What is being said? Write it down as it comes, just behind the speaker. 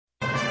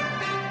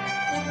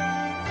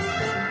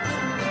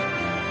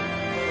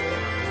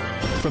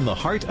From the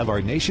heart of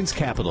our nation's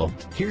capital,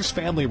 here's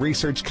Family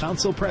Research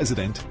Council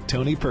President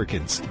Tony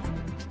Perkins.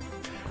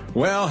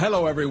 Well,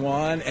 hello,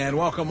 everyone, and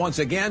welcome once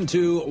again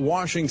to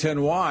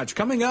Washington Watch.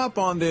 Coming up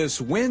on this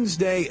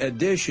Wednesday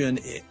edition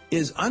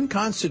is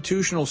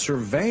unconstitutional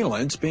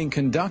surveillance being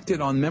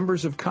conducted on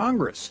members of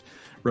Congress.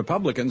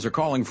 Republicans are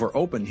calling for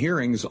open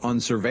hearings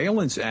on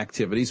surveillance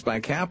activities by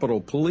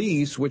Capitol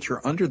Police, which are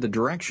under the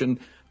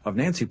direction of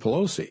Nancy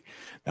Pelosi.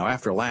 Now,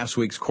 after last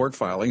week's court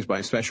filings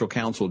by special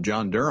counsel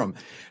John Durham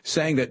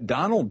saying that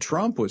Donald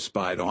Trump was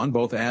spied on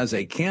both as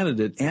a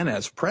candidate and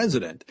as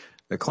president,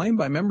 the claim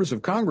by members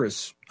of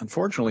Congress,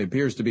 unfortunately,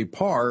 appears to be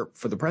par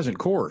for the present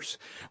course.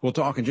 We'll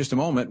talk in just a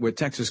moment with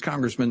Texas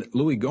Congressman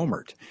Louis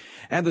Gohmert.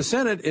 And the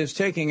Senate is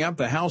taking up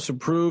the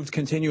House-approved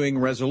Continuing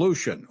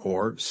Resolution,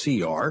 or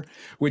CR,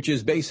 which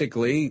is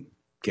basically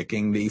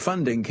kicking the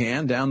funding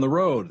can down the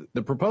road.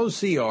 The proposed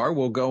CR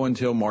will go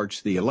until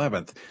March the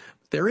 11th.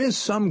 There is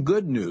some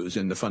good news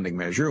in the funding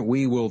measure.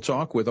 We will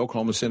talk with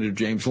Oklahoma Senator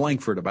James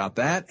Lankford about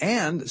that,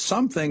 and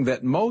something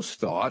that most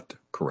thought,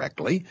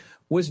 correctly,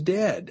 was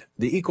dead,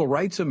 the Equal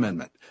Rights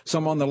Amendment.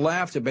 Some on the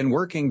left have been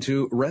working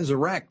to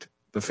resurrect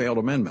the failed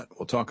amendment.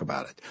 We'll talk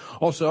about it.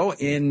 Also,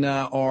 in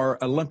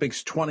our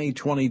Olympics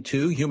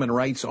 2022 Human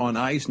Rights on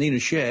Ice, Nina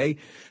Shea,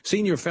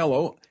 Senior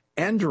Fellow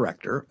and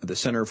Director of the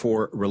Center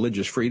for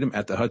Religious Freedom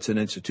at the Hudson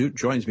Institute,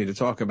 joins me to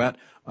talk about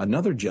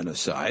another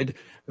genocide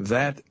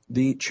that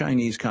the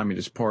Chinese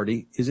Communist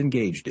Party is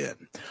engaged in.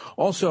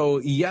 Also,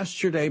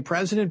 yesterday,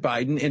 President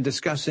Biden, in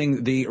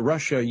discussing the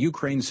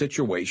Russia-Ukraine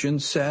situation,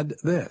 said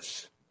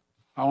this.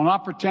 I will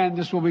not pretend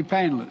this will be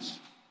painless.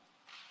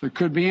 There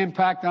could be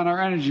impact on our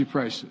energy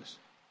prices.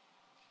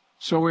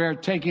 So we are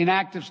taking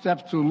active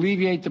steps to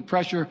alleviate the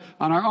pressure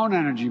on our own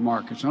energy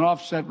markets and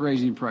offset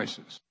raising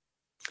prices.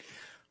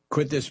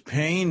 Could this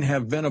pain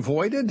have been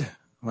avoided?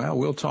 Well,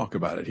 we'll talk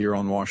about it here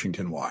on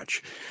Washington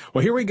Watch.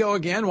 Well, here we go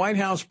again. White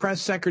House Press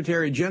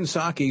Secretary Jen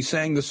Psaki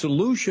saying the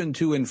solution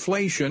to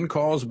inflation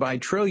caused by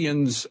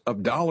trillions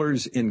of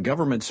dollars in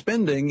government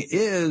spending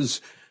is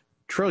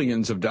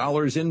trillions of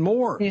dollars in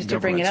more. Needs to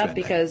bring it up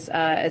because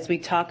as we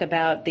talk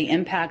about the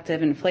impact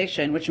of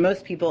inflation, which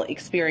most people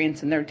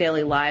experience in their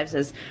daily lives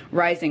as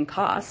rising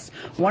costs,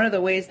 one of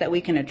the ways that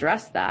we can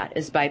address that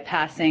is by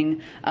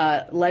passing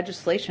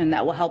legislation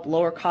that will help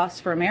lower costs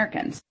for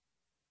Americans.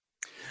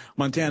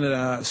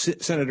 Montana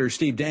Senator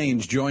Steve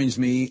Daines joins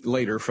me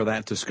later for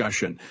that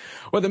discussion.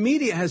 Well, the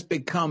media has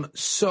become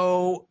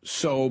so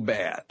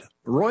bad.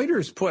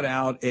 Reuters put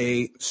out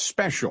a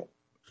special,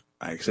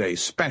 I say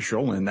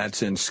special, and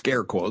that's in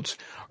scare quotes,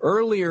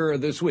 earlier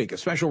this week, a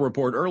special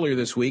report earlier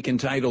this week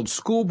entitled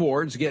School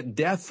Boards Get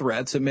Death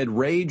Threats Amid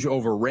Rage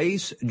Over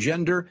Race,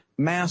 Gender,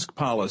 Mask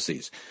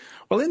Policies.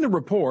 Well, in the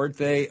report,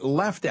 they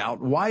left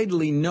out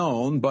widely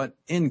known but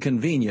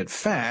inconvenient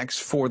facts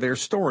for their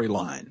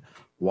storyline.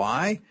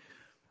 Why?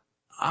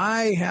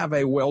 I have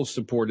a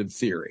well-supported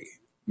theory.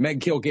 Meg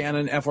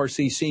Kilgannon,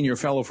 FRC Senior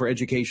Fellow for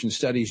Education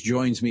Studies,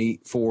 joins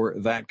me for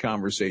that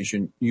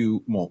conversation.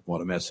 You won't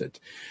want to miss it.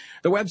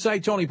 The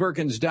website,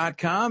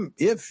 TonyPerkins.com.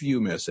 If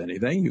you miss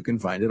anything, you can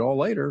find it all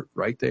later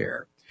right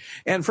there.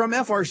 And from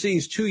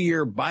FRC's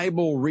 2-year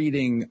Bible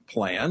reading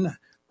plan,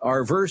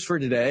 our verse for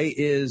today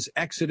is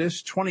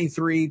Exodus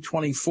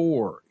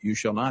 23:24. You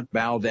shall not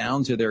bow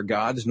down to their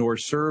gods, nor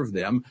serve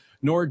them,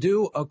 nor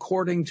do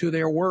according to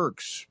their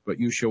works, but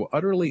you shall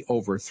utterly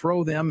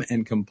overthrow them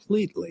and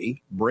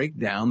completely break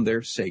down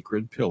their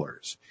sacred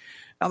pillars.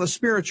 Now, the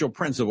spiritual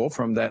principle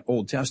from that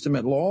Old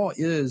Testament law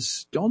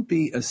is don't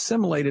be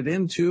assimilated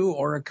into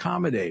or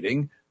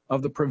accommodating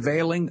of the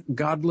prevailing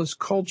godless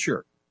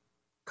culture.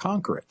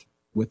 Conquer it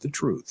with the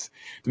truth.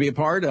 To be a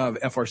part of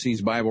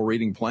FRC's Bible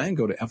reading plan,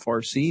 go to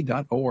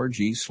frc.org/Bible.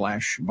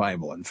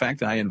 In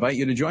fact, I invite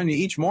you to join me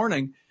each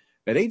morning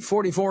at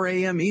 8:44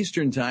 a.m.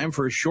 Eastern Time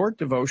for a short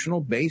devotional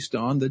based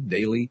on the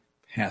daily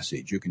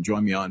passage. You can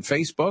join me on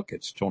Facebook.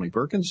 It's Tony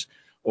Perkins,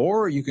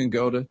 or you can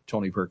go to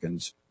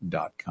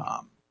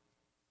TonyPerkins.com.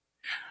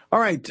 All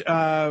right.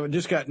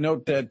 Just got a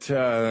note that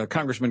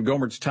Congressman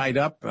Gohmert's tied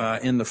up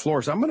in the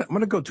floor. So I'm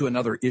going to go to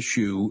another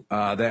issue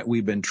that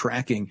we've been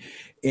tracking,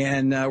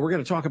 and we're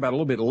going to talk about a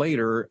little bit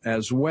later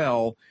as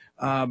well.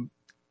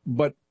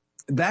 But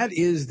that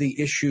is the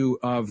issue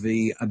of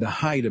the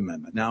Hyde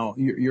Amendment. Now,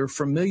 you're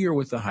familiar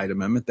with the Hyde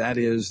Amendment. That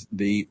is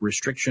the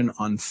restriction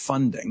on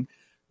funding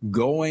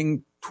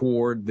going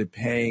toward the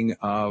paying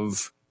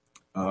of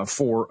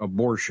for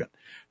abortion.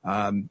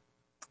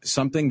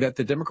 Something that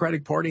the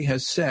Democratic Party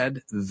has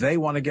said they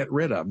want to get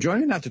rid of.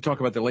 Joining me now to talk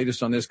about the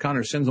latest on this,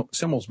 Connor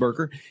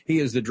Simmelsberger. He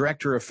is the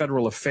Director of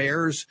Federal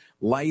Affairs,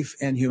 Life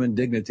and Human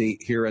Dignity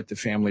here at the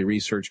Family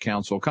Research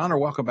Council. Connor,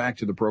 welcome back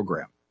to the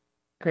program.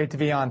 Great to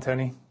be on,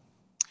 Tony.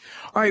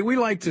 All right, we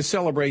like to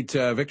celebrate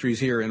victories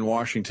here in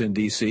Washington,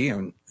 D.C.,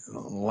 and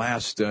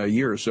last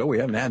year or so, we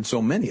haven't had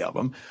so many of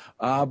them.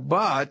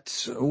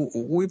 But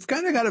we've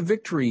kind of got a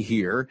victory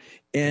here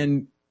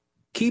in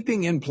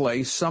keeping in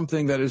place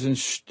something that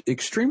is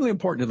extremely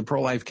important to the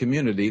pro-life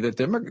community that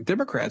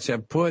Democrats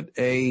have put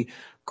their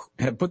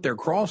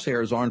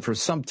crosshairs on for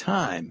some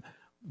time,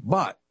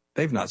 but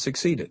they've not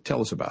succeeded.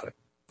 Tell us about it.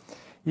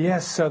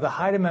 Yes, so the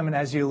Hyde Amendment,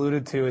 as you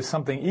alluded to, is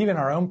something even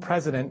our own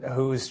president,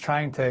 who's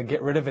trying to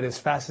get rid of it as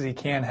fast as he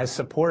can, has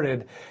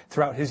supported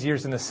throughout his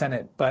years in the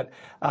Senate. But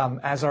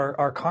as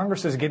our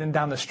Congress is getting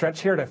down the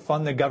stretch here to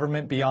fund the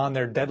government beyond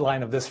their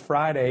deadline of this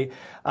Friday,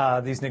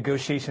 these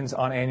negotiations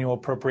on annual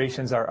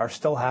appropriations are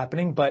still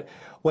happening. But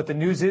what the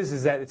news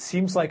is that it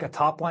seems like a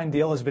top-line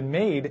deal has been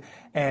made,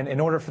 and in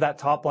order for that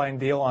top-line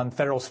deal on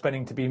federal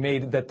spending to be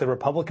made, that the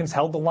Republicans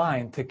held the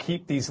line to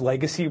keep these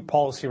legacy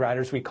policy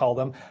riders, we call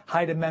them,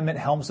 Hyde Amendment,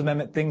 Helms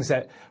Amendment, things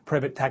that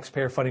prohibit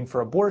taxpayer funding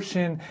for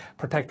abortion,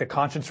 protect the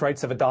conscience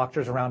rights of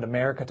doctors around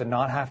America to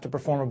not have to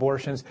perform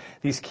abortions.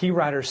 These key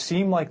riders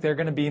seem like they're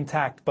going to be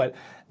intact, but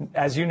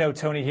as you know,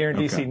 Tony, here in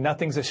D.C.,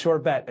 nothing's a sure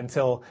bet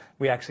until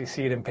we actually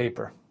see it in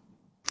paper.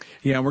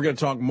 Yeah, we're going to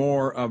talk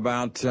more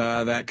about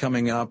that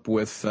coming up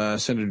with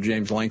Senator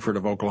James Lankford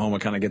of Oklahoma,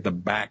 kind of get the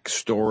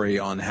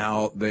backstory on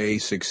how they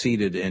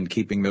succeeded in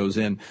keeping those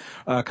in.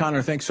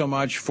 Connor, thanks so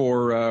much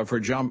for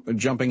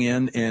jumping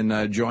in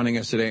and joining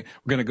us today.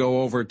 We're going to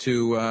go over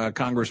to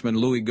Congressman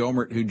Louis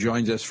Gohmert, who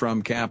joins us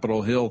from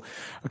Capitol Hill.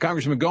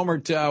 Congressman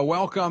Gohmert,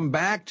 welcome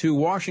back to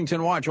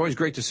Washington Watch. Always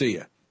great to see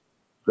you.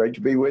 Great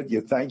to be with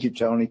you. Thank you,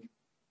 Tony.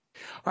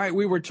 All right,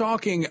 we were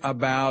talking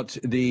about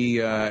we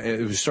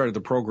started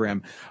the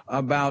program,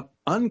 about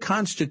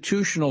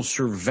unconstitutional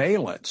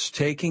surveillance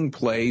taking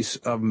place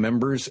of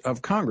members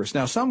of Congress.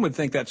 Now, some would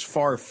think that's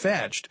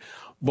far-fetched,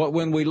 but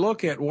when we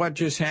look at what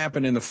just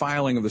happened in the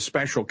filing of the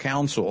special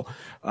counsel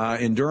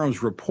in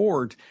Durham's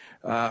report,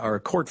 or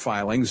court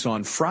filings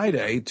on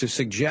Friday to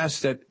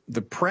suggest that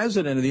the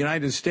president of the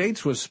United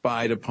States was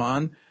spied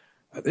upon,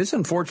 this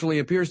unfortunately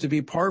appears to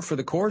be par for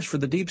the course for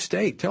the deep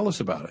state. Tell us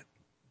about it.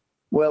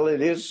 Well,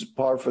 it is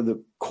par for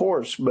the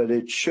course, but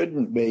it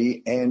shouldn't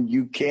be. And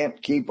you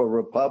can't keep a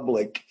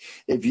republic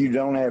if you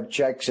don't have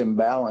checks and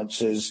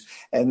balances.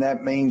 And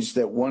that means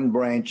that one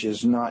branch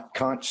is not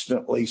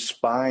constantly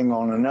spying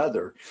on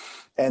another.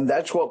 And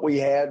that's what we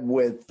had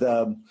with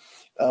the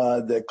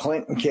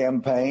Clinton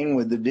campaign,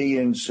 with the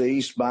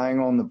DNC spying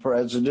on the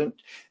president.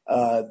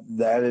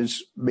 That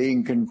is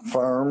being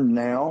confirmed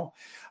now.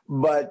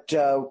 But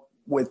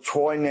with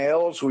Troy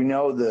Nehls, we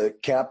know the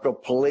Capitol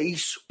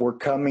Police were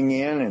coming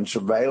in and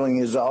surveilling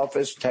his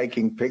office,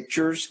 taking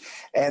pictures,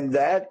 and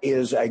that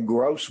is a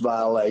gross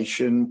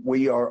violation.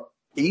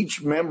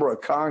 Each member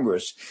of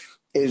Congress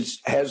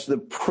has the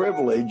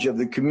privilege of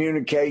the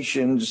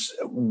communications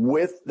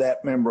with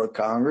that member of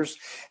Congress.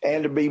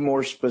 And to be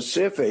more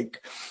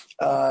specific,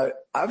 I've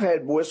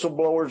had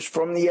whistleblowers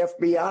from the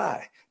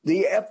FBI.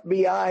 The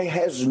FBI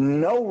has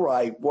no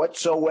right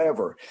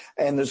whatsoever,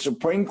 and the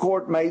Supreme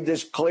Court made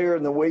this clear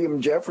in the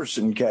William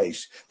Jefferson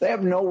case. They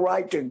have no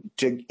right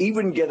to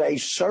even get a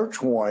search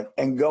warrant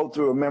and go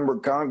through a member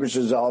of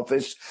Congress's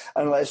office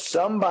unless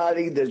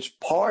somebody that's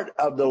part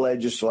of the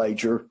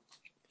legislature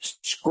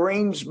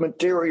screens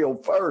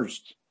material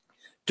first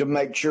to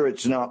make sure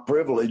it's not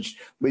privileged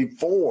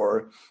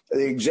before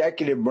the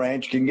executive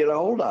branch can get a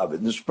hold of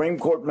it. The Supreme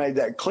Court made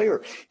that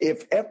clear.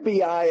 If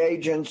FBI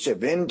agents, if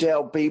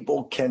intel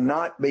people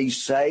cannot be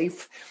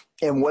safe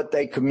in what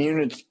they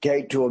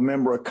communicate to a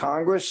member of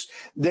Congress,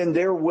 then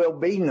there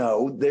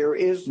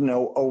is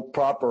no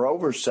proper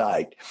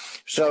oversight.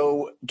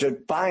 So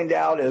to find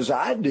out, as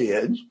I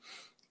did,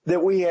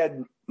 that we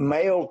had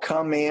mail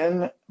come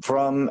in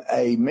from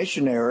a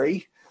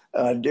missionary,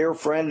 a dear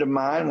friend of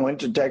mine, went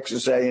to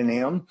Texas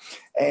A&M,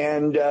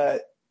 and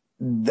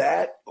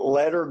that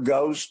letter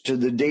goes to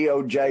the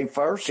DOJ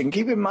first. And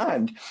keep in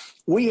mind,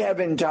 we have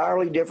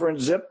entirely different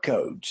zip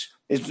codes.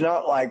 It's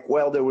not like,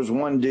 well, there was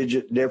one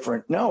digit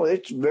different. No,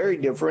 it's very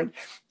different.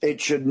 It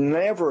should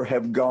never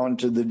have gone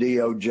to the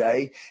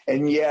DOJ,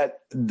 and yet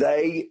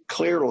they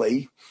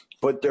clearly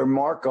put their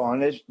mark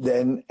on it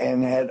then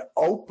and had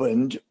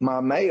opened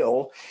my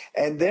mail.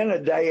 And then a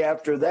day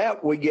after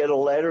that, we get a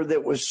letter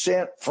that was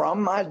sent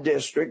from my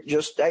district,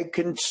 just a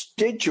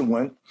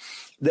constituent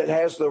that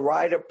has the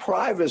right of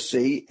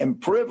privacy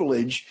and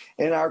privilege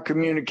in our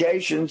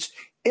communications.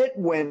 It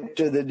went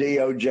to the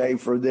DOJ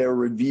for their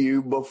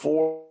review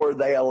before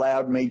they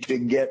allowed me to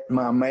get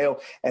my mail.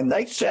 And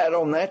they sat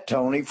on that,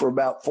 Tony, for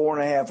about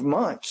 4.5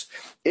 months.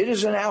 It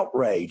is an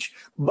outrage.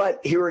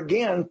 But here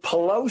again,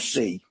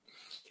 Pelosi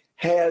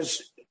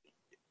has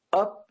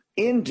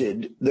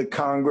upended the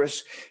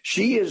Congress.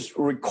 She is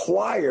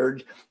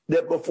required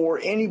that before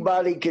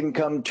anybody can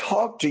come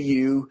talk to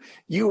you,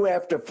 you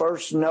have to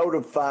first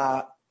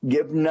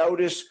give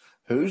notice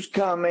who's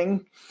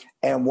coming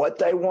and what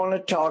they want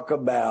to talk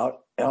about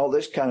and all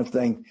this kind of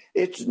thing.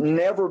 It's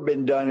never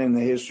been done in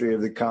the history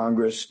of the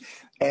Congress.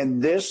 And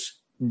this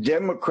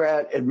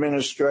Democrat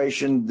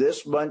administration,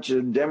 this bunch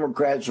of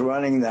Democrats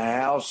running the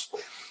House,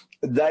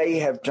 they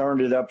have turned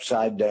it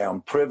upside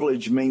down.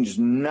 Privilege means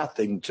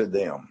nothing to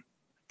them.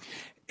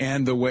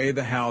 And the way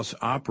the House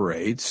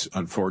operates,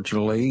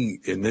 unfortunately,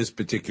 in this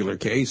particular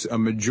case,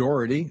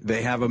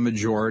 they have a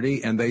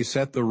majority, and they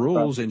set the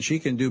rules, and she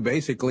can do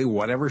basically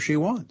whatever she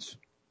wants.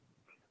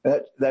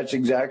 That's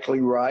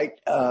exactly right.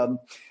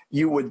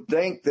 you would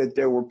think that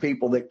there were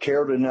people that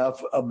cared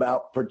enough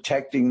about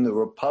protecting the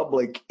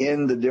republic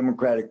in the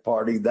Democratic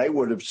Party. They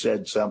would have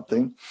said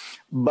something,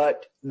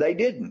 but they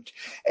didn't.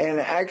 And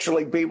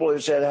actually, people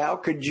have said, how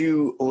could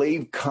you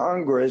leave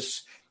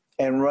Congress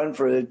and run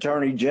for the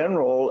Attorney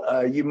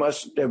General? You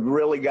must have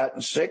really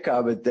gotten sick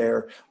of it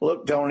there.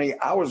 Look, Tony,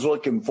 I was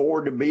looking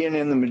forward to being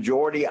in the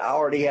majority. I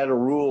already had a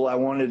rule I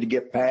wanted to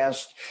get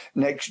passed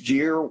next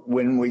year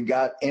when we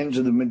got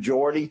into the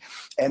majority,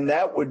 and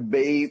that would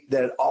be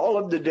that all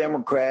of the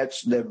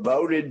Democrats that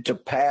voted to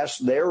pass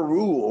their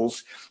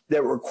rules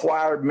that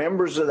required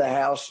members of the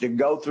House to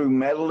go through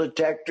metal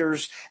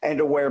detectors and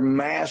to wear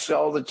masks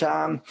all the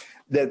time,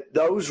 that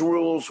those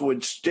rules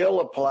would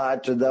still apply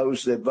to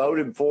those that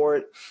voted for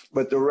it,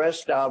 but the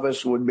rest of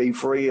us would be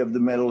free of the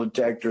metal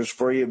detectors,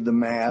 free of the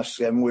masks,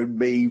 and would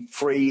be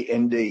free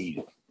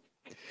indeed.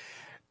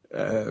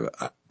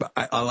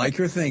 I like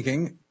your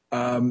thinking,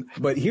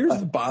 but here's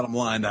the bottom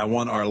line. I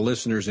want our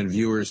listeners and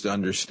viewers to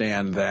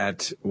understand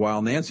that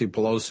while Nancy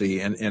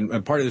Pelosi,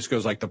 and part of this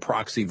goes like the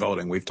proxy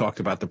voting, we've talked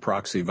about the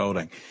proxy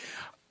voting,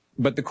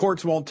 but the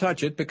courts won't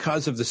touch it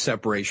because of the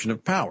separation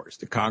of powers.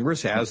 The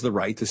Congress has the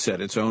right to set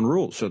its own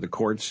rules, so the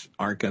courts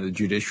aren't going to, the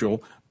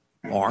judicial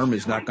arm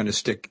is not going to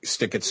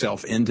stick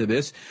itself into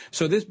this.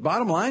 So this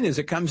bottom line is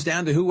it comes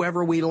down to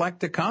whoever we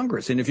elect to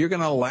Congress. And if you're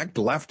going to elect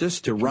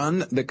leftists to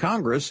run the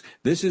Congress,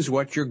 this is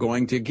what you're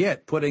going to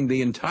get, putting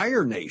the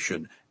entire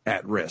nation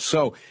at risk.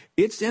 So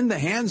it's in the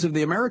hands of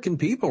the American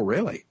people,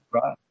 really.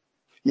 Right.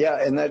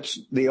 Yeah, and that's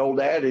the old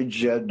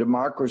adage,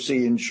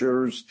 democracy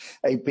ensures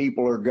a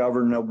people are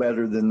governed no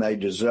better than they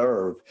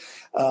deserve.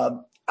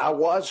 I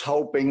was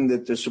hoping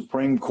that the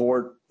Supreme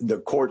Court, the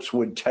courts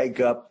would take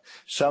up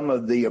some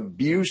of the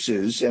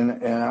abuses,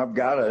 and I've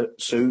got a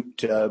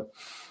suit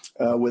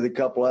with a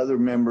couple other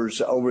members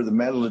over the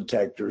metal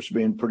detectors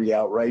being pretty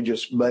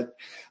outrageous. But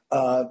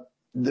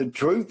the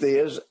truth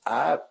is,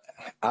 I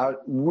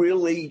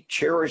really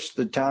cherish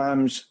the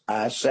times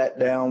I sat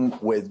down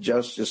with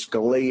Justice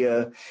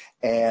Scalia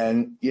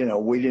and,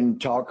 we didn't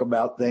talk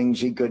about things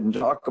he couldn't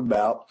talk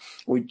about.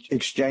 We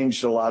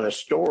exchanged a lot of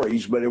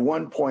stories. But at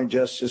one point,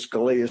 Justice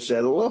Scalia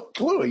said, look,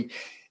 Louis,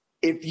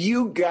 if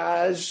you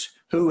guys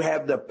who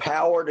have the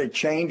power to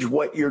change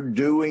what you're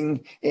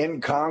doing in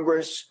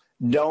Congress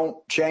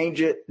don't change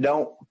it,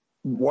 don't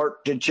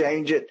work to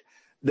change it,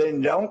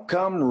 then don't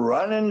come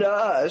running to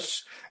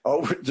us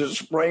over the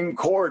Supreme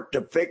Court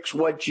to fix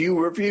what you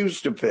refuse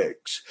to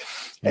fix.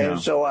 Yeah. And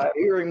so I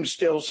hear him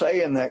still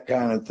saying that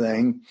kind of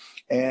thing.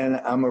 And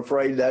I'm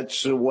afraid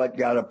that's what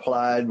got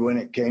applied when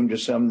it came to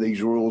some of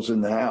these rules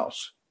in the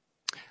House.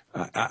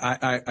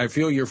 I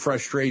feel your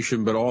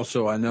frustration, but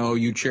also I know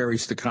you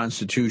cherish the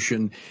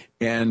Constitution.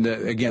 And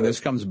again,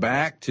 this comes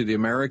back to the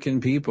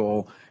American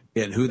people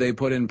and who they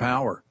put in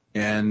power.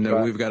 And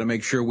right. We've got to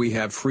make sure we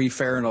have free,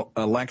 fair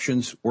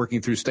elections,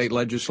 working through state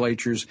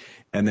legislatures,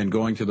 and then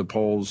going to the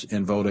polls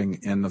and voting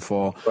in the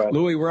fall. Right.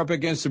 Louis, we're up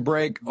against the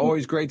break.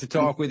 Always great to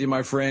talk with you,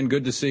 my friend.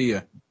 Good to see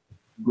you.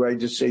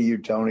 Great to see you,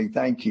 Tony.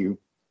 Thank you.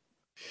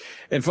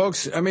 And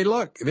folks, I mean,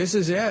 look, this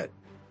is it.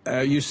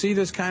 You see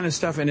this kind of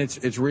stuff, and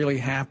it's really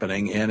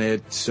happening, and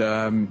it's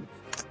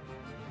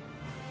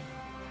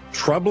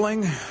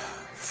troubling,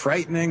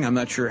 frightening. I'm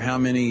not sure how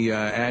many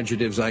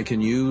adjectives I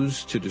can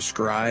use to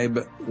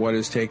describe what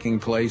is taking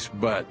place,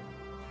 but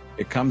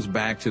it comes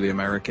back to the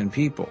American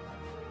people.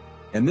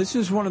 And this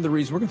is one of the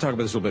reasons, we're going to talk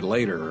about this a little bit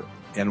later,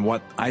 and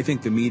what I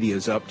think the media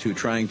is up to,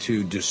 trying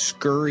to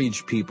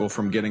discourage people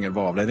from getting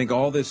involved. I think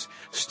all this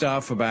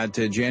stuff about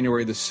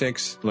January the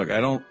 6th, look,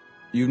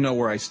 you know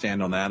where I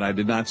stand on that. I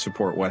did not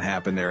support what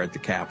happened there at the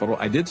Capitol.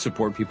 I did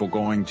support people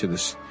going to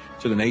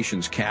the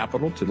nation's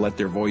capital to let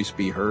their voice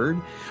be heard.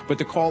 But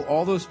to call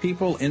all those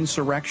people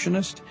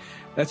insurrectionists,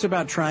 that's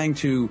about trying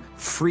to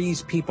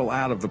freeze people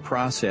out of the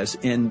process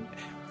and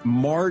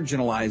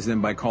marginalize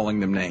them by calling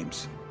them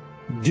names.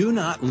 Do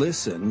not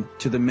listen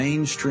to the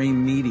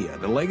mainstream media.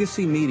 The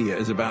legacy media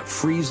is about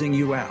freezing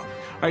you out.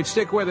 All right,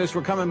 stick with us.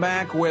 We're coming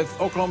back with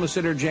Oklahoma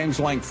Senator James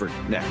Lankford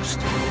next.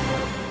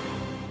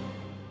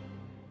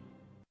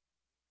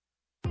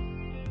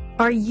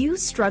 Are you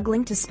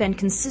struggling to spend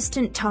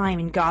consistent time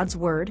in God's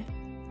Word?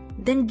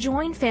 Then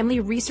join Family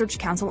Research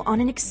Council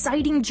on an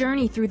exciting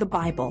journey through the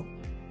Bible.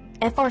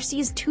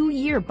 FRC's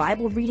 2-year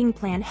Bible reading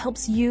plan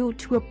helps you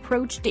to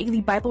approach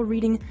daily Bible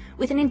reading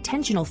with an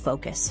intentional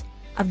focus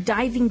of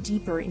diving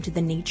deeper into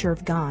the nature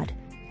of God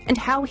and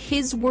how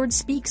His Word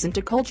speaks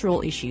into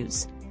cultural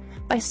issues.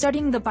 By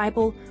studying the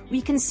Bible,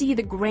 we can see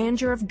the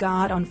grandeur of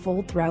God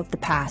unfold throughout the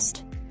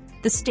past.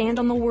 The Stand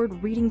on the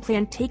Word reading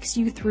plan takes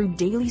you through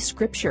daily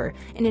scripture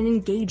in an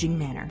engaging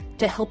manner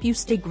to help you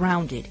stay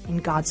grounded in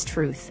God's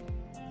truth.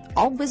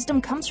 All wisdom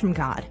comes from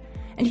God,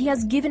 and He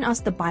has given us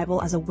the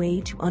Bible as a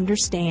way to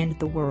understand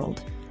the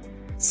world.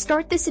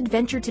 Start this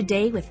adventure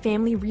today with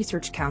Family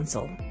Research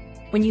Council.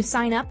 When you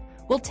sign up,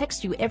 we'll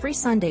text you every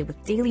Sunday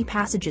with daily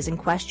passages and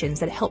questions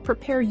that help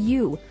prepare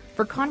you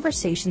for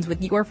conversations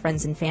with your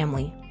friends and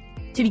family.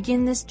 To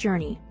begin this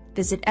journey,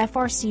 visit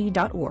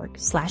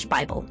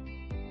frc.org/Bible.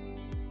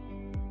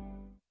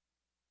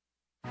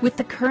 With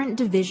the current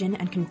division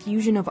and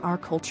confusion of our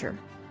culture,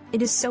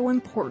 it is so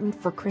important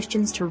for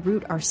Christians to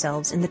root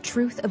ourselves in the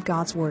truth of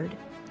God's Word,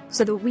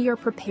 so that we are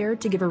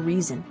prepared to give a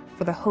reason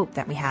for the hope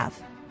that we have.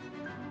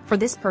 For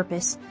this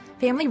purpose,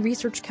 Family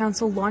Research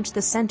Council launched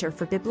the Center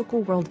for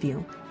Biblical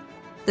Worldview.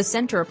 The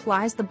center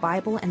applies the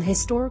Bible and the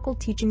historical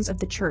teachings of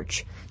the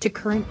Church to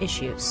current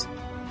issues.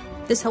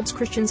 This helps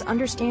Christians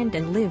understand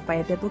and live by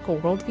a biblical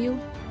worldview,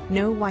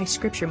 know why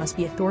Scripture must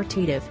be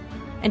authoritative,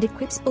 and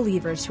equips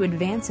believers to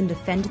advance and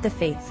defend the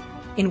faith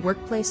in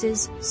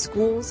workplaces,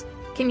 schools,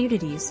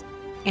 communities,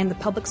 and the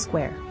public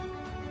square.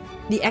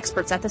 The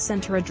experts at the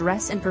center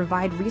address and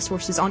provide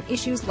resources on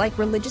issues like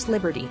religious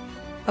liberty,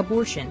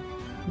 abortion,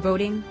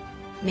 voting,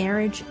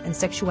 marriage, and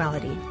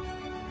sexuality.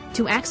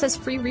 To access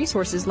free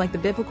resources like the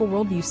Biblical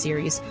Worldview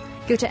series,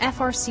 go to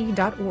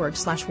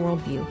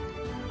frc.org/worldview.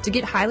 To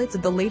get highlights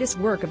of the latest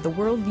work of the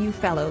Worldview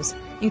Fellows,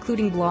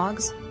 including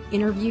blogs,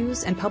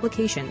 interviews, and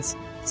publications,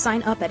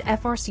 sign up at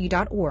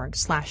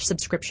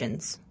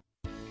frc.org/subscriptions.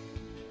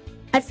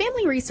 At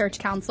Family Research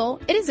Council,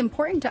 it is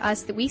important to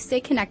us that we stay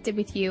connected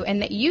with you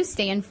and that you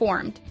stay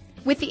informed.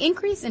 With the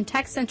increase in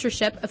tech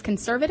censorship of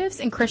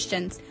conservatives and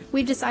Christians,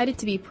 we've decided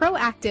to be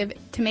proactive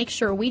to make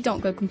sure we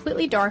don't go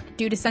completely dark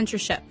due to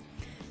censorship.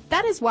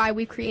 That is why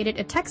we've created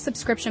a tech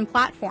subscription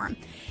platform.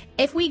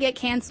 If we get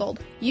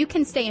canceled, you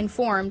can stay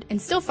informed and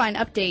still find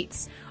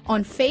updates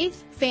on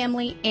faith,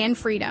 family, and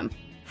freedom.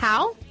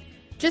 How?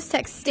 Just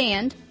text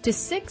STAND to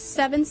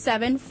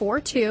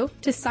 67742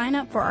 to sign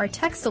up for our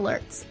text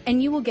alerts,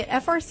 and you will get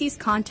FRC's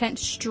content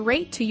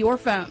straight to your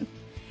phone.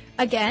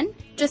 Again,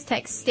 just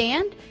text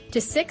STAND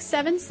to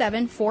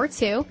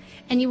 67742,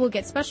 and you will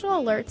get special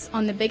alerts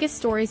on the biggest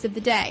stories of the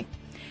day.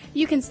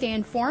 You can stay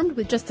informed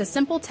with just a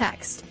simple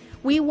text.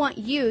 We want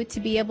you to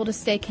be able to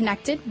stay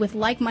connected with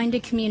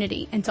like-minded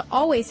community and to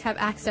always have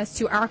access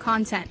to our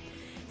content.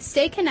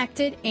 Stay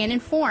connected and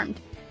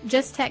informed.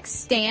 Just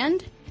text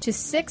STAND to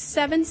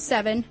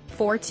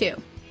 67742.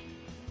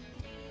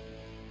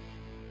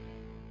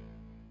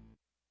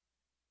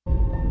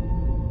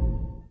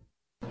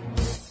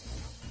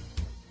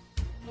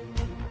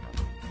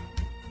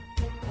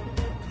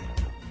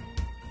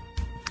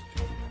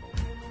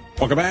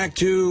 Welcome back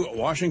to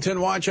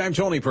Washington Watch. I'm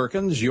Tony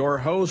Perkins, your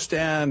host,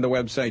 and the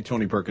website,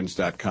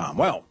 TonyPerkins.com.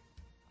 Well,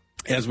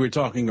 as we were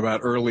talking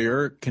about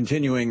earlier,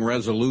 continuing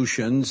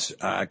resolutions,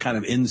 kind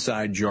of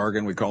inside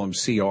jargon, we call them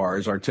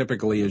CRs, are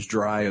typically as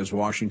dry as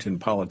Washington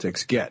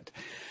politics get.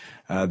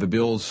 The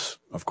bills,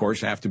 of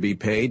course, have to be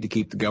paid to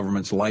keep the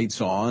government's lights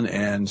on,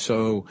 and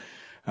so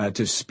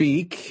to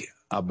speak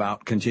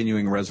about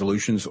continuing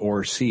resolutions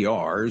or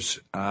CRs,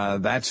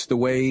 that's the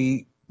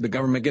way the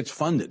government gets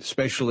funded,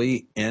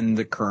 especially in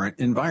the current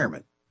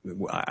environment.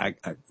 I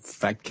in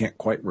fact, can't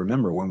quite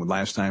remember when the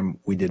last time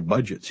we did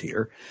budgets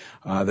here.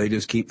 They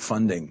just keep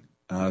funding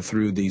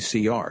through these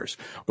CRs.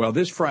 Well,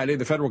 this Friday,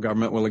 the federal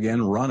government will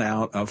again run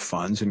out of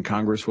funds, and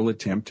Congress will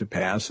attempt to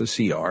pass a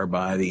CR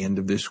by the end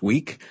of this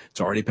week.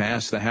 It's already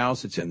passed the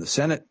House. It's in the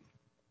Senate.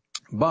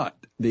 But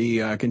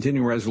the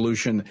continuing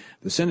resolution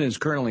the Senate is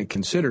currently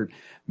considered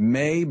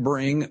may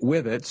bring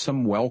with it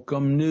some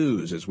welcome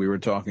news, as we were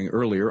talking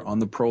earlier, on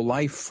the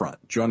pro-life front.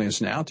 Joining us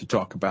now to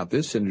talk about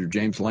this, Senator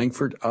James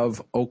Lankford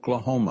of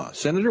Oklahoma.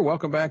 Senator,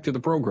 welcome back to the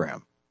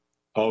program.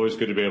 Always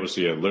good to be able to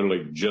see you.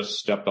 Literally just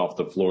stepped off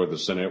the floor of the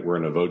Senate. We're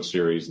in a vote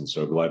series, and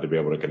so glad to be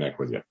able to connect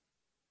with you.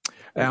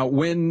 Now,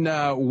 when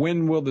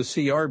will the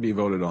CR be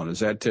voted on? Is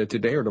that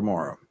today or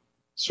tomorrow?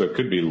 So it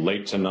could be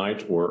late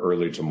tonight or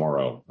early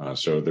tomorrow.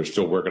 So they're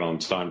still working on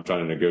time,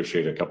 trying to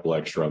negotiate a couple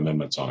extra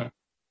amendments on it.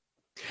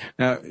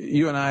 Now,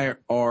 you and I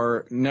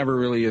are never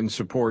really in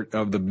support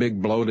of the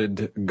big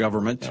bloated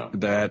government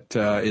that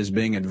is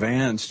being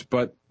advanced,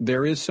 but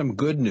there is some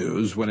good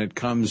news when it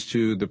comes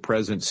to the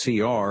present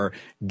CR,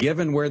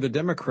 given where the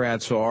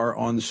Democrats are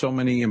on so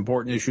many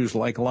important issues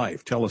like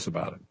life. Tell us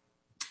about it.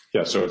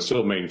 Yeah, so it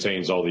still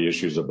maintains all the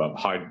issues about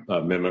Hyde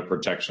Amendment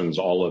protections,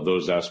 all of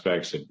those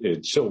aspects.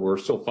 We're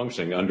still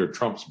functioning under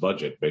Trump's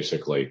budget,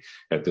 basically,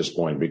 at this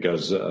point,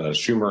 because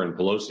Schumer and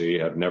Pelosi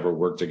have never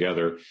worked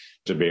together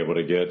to be able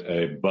to get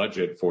a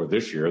budget for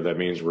this year. That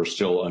means we're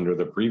still under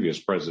the previous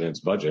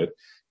president's budget,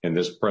 and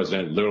this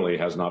president literally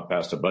has not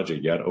passed a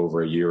budget yet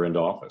over a year into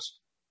office.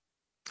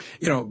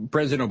 You know,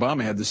 President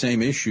Obama had the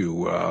same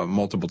issue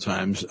multiple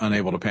times,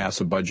 unable to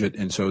pass a budget,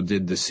 and so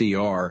did the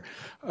CR.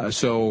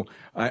 So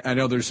I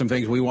know there's some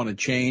things we want to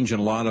change, and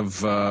a lot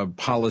of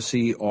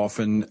policy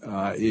often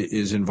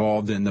is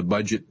involved in the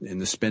budget, in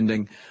the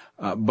spending.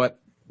 But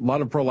a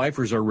lot of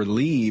pro-lifers are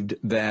relieved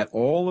that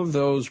all of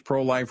those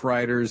pro-life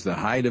riders, the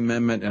Hyde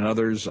Amendment and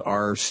others,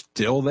 are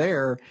still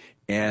there.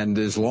 And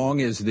as long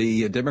as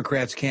the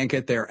Democrats can't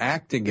get their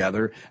act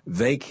together,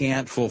 they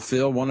can't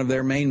fulfill one of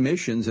their main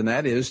missions, and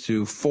that is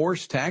to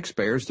force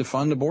taxpayers to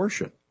fund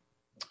abortion.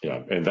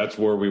 Yeah, and that's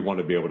where we want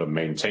to be able to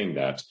maintain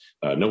that.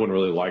 No one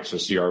really likes a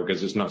CR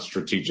because it's not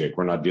strategic.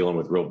 We're not dealing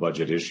with real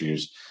budget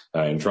issues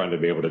and trying to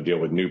be able to deal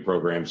with new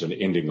programs and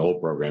ending old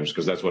programs,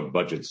 because that's what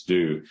budgets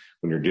do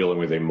when you're dealing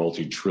with a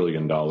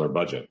multi-trillion-dollar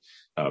budget.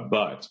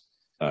 But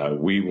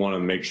We want to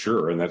make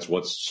sure, and that's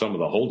what's some of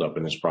the holdup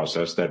in this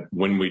process, that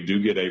when we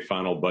do get a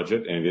final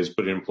budget and it is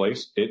put in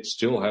place, it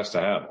still has to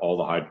have all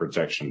the Hyde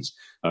protections,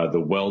 the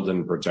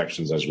Weldon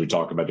protections, as we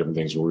talk about different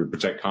things where we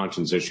protect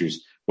conscience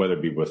issues, whether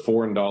it be with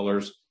foreign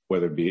dollars,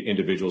 whether it be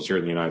individuals here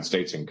in the United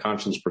States and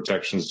conscience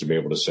protections to be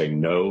able to say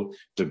no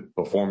to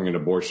performing an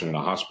abortion in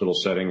a hospital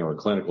setting or a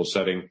clinical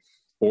setting,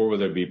 or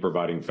whether it be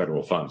providing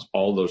federal funds.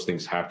 All those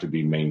things have to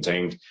be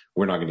maintained.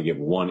 We're not going to give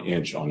 1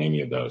 inch on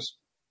any of those.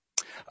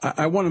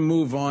 I want to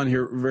move on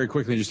here very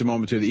quickly in just a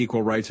moment to the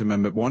Equal Rights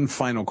Amendment. One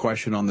final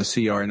question on the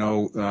CR. I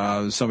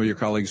know some of your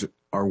colleagues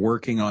are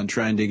working on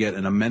trying to get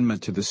an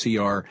amendment to the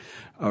CR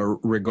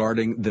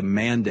regarding the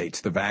mandates,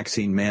 the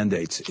vaccine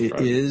mandates.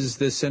 Right. Is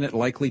the Senate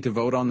likely to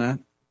vote on that?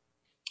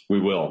 We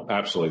will,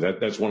 absolutely.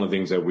 That's one of the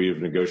things that we have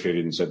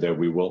negotiated and said that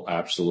we will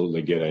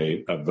absolutely get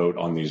a vote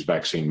on these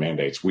vaccine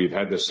mandates. We've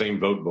had the same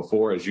vote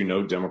before. As you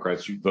know,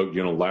 Democrats vote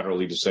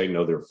unilaterally to say,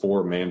 no, there are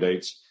 4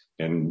 mandates,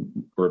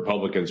 and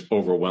Republicans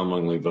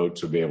overwhelmingly vote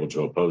to be able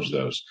to oppose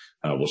those.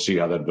 We'll see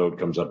how that vote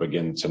comes up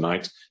again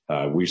tonight.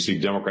 We see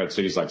Democrat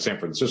cities like San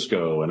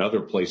Francisco and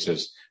other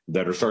places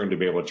that are starting to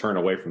be able to turn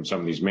away from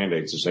some of these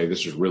mandates to say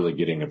this is really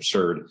getting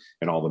absurd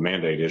and all the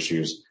mandate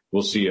issues.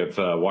 We'll see if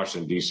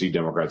Washington, D.C.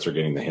 Democrats are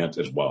getting the hint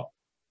as well.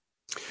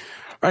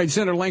 All right,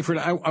 Senator Lankford,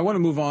 I want to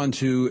move on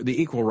to the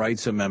Equal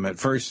Rights Amendment,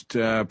 first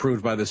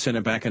approved by the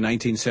Senate back in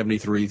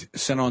 1973,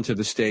 sent on to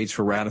the states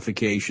for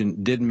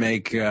ratification, didn't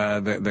make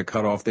the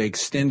cutoff. They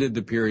extended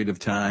the period of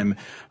time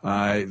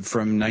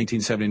from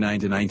 1979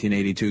 to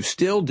 1982,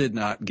 still did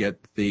not get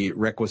the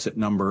requisite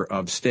number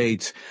of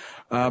states.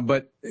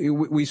 But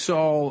we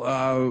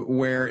saw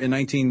where in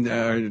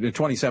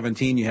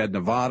 2017 you had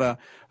Nevada,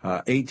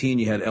 18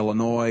 you had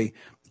Illinois,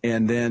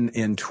 and then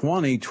in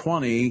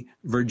 2020,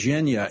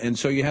 Virginia. And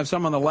so you have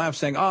some on the left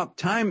saying,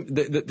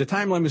 the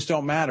time limits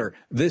don't matter.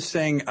 This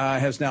thing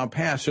has now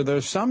passed. So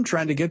there's some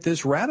trying to get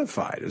this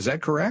ratified. Is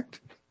that correct?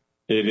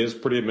 It is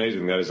pretty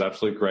amazing. That is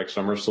absolutely correct.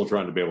 Some are still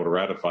trying to be able to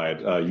ratify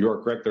it. You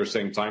are correct. They're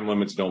saying time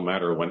limits don't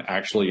matter when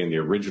actually in the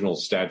original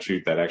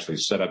statute that actually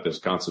set up this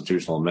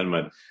constitutional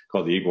amendment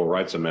called the Equal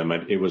Rights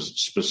Amendment, it was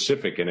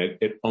specific and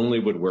it only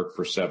would work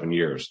for 7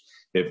 years.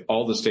 If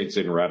all the states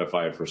didn't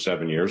ratify it for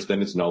 7 years,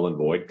 then it's null and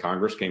void.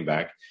 Congress came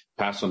back,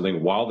 passed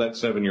something while that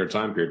 7-year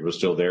time period was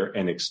still there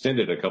and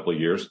extended a couple of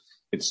years.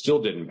 It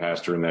still didn't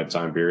pass during that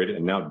time period.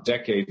 And now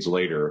decades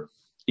later,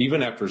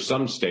 even after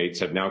some states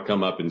have now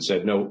come up and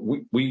said, no,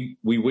 we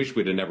wish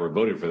we'd have never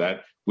voted for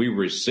that, we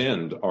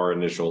rescind our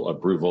initial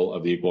approval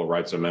of the Equal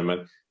Rights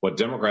Amendment. What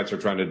Democrats are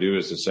trying to do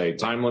is to say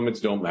time limits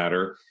don't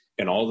matter.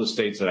 And all the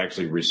states that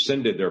actually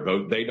rescinded their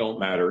vote, they don't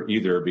matter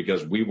either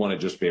because we want to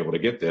just be able to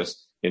get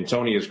this. And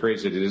Tony, as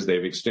crazy as it is,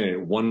 they've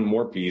extended one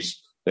more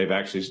piece. They've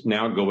actually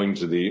now going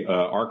to the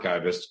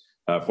archivist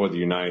for the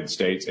United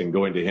States and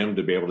going to him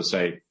to be able to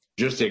say,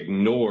 just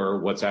ignore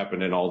what's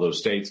happened in all those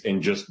states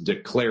and just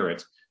declare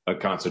it a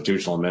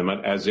constitutional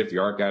amendment, as if the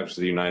archives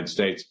of the United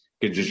States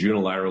could just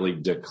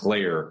unilaterally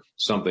declare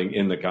something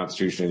in the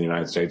Constitution of the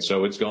United States.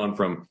 So it's gone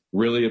from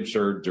really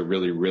absurd to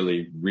really,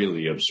 really,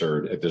 really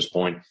absurd at this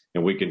point,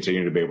 and we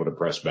continue to be able to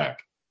press back.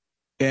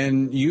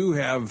 And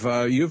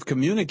you've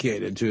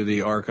communicated to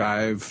the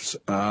archives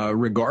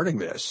regarding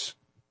this.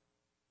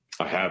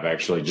 I have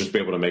actually, just be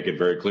able to make it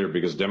very clear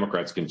because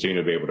Democrats continue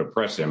to be able to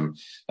press him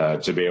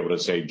to be able to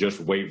say,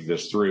 just wave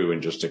this through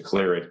and just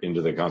declare it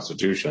into the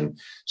Constitution.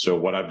 So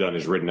what I've done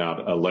is written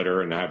out a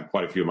letter, and I have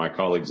quite a few of my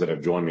colleagues that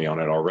have joined me on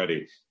it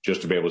already,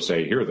 just to be able to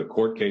say, here are the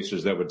court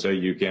cases that would tell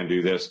you can't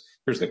do this.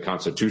 Here's the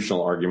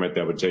constitutional argument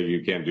that would tell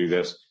you can't do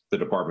this. The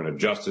Department of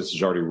Justice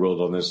has already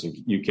ruled on this and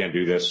you can't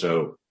do this.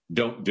 So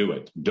don't do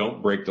it.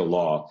 Don't break the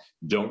law.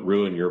 Don't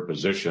ruin your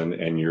position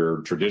and your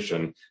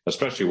tradition,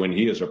 especially when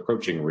he is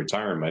approaching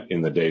retirement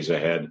in the days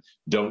ahead.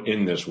 Don't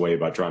end this way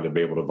by trying to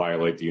be able to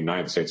violate the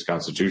United States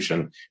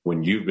Constitution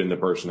when you've been the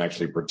person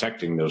actually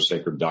protecting those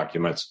sacred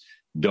documents.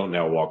 Don't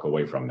now walk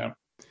away from them.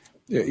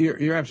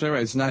 You're absolutely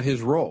right. It's not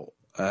his role.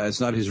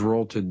 It's not his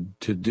role to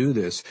do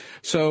this.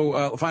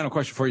 So final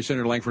question for you,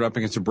 Senator Lankford, up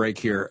against a break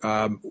here.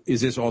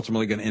 Is this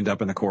ultimately going to end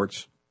up in the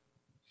courts?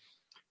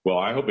 Well,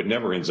 I hope it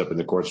never ends up in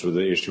the courts with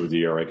the issue with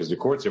the ERA, because the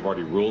courts have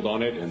already ruled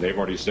on it, and they've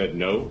already said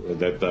no,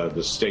 that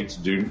the states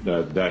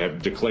that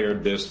have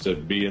declared this to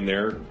be in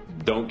there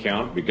don't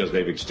count because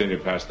they've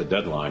extended past the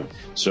deadline.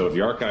 So if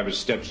the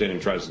archivist steps in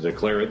and tries to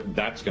declare it,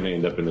 that's going to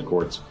end up in the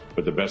courts.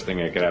 But the best thing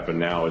that could happen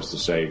now is to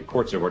say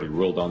courts have already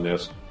ruled on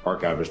this,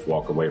 archivists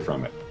walk away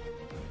from it.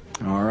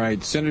 All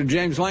right. Senator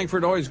James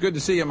Lankford, always good to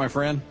see you, my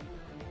friend.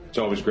 It's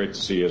always great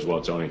to see you as well,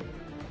 Tony.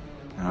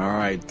 All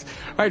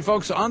right,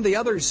 folks, on the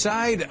other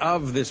side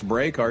of this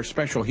break, our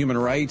special Human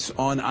Rights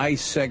on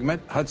Ice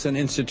segment, Hudson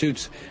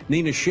Institute's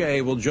Nina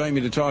Shea will join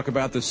me to talk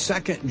about the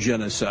second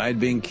genocide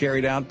being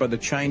carried out by the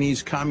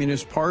Chinese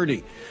Communist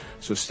Party.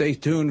 So stay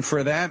tuned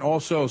for that.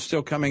 Also,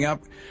 still coming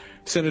up,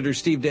 Senator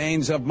Steve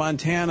Daines of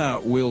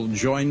Montana will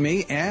join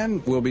me,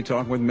 and we'll be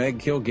talking with Meg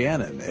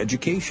Kilgannon,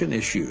 education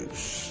issues.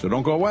 So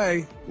don't go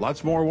away.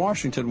 Lots more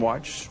Washington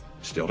Watch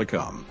still to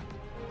come.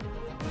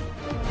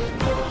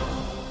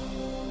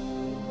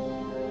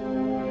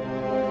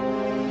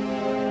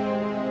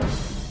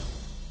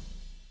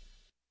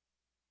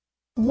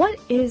 What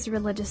is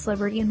religious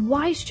liberty and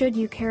why should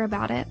you care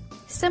about it?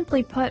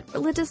 Simply put,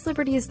 religious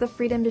liberty is the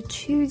freedom to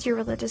choose your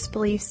religious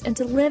beliefs and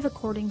to live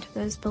according to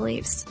those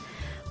beliefs.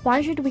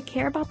 Why should we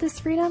care about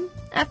this freedom?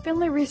 At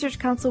Family Research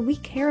Council, we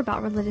care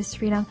about religious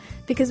freedom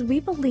because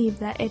we believe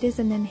that it is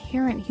an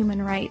inherent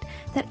human right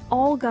that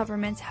all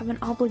governments have an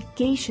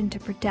obligation to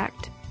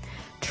protect.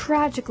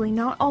 Tragically,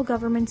 not all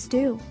governments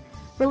do.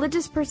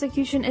 Religious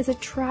persecution is a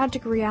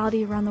tragic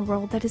reality around the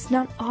world that is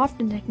not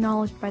often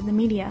acknowledged by the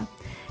media,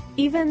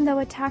 even though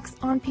attacks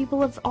on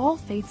people of all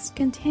faiths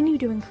continue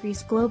to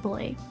increase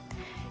globally.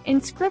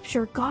 In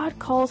Scripture, God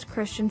calls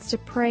Christians to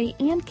pray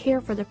and care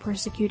for the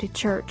persecuted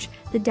church,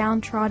 the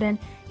downtrodden,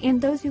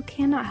 and those who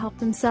cannot help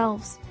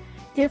themselves.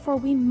 Therefore,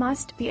 we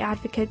must be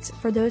advocates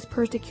for those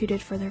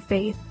persecuted for their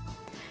faith.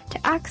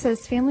 To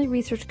access Family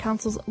Research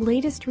Council's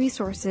latest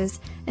resources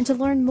and to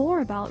learn more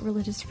about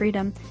religious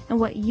freedom and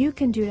what you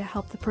can do to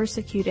help the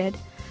persecuted,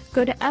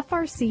 go to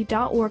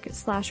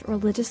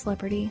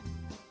frc.org/religiousliberty.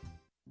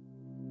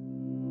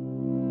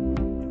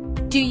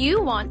 Do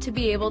you want to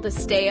be able to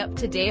stay up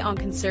to date on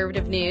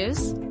conservative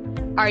news?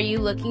 Are you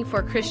looking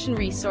for Christian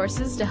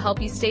resources to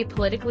help you stay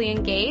politically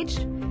engaged?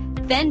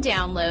 Then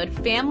download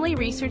Family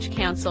Research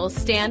Council's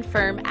Stand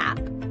Firm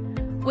app.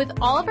 With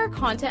all of our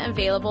content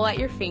available at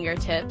your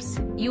fingertips,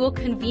 you will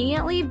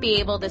conveniently be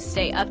able to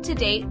stay up to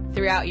date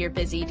throughout your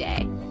busy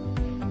day.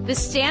 The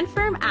Stand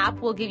Firm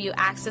app will give you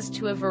access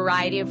to a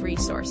variety of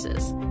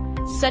resources,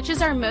 such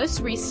as our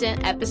most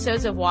recent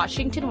episodes of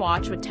Washington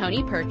Watch with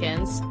Tony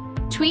Perkins,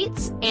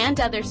 tweets and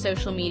other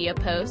social media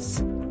posts,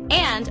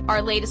 and our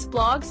latest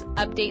blogs,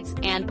 updates,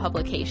 and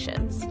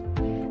publications.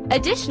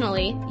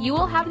 Additionally, you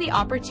will have the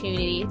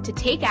opportunity to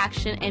take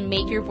action and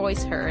make your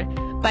voice heard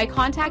by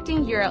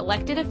contacting your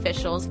elected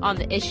officials on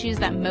the issues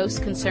that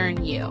most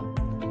concern you.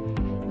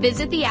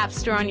 Visit the App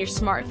Store on your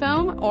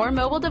smartphone or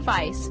mobile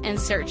device and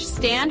search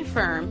Stand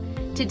Firm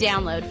to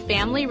download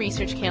Family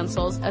Research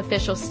Council's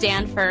official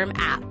Stand Firm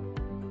app.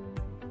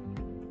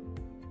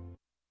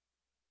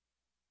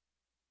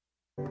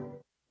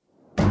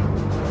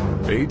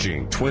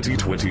 Beijing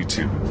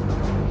 2022.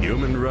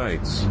 Human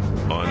Rights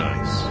on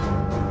Ice.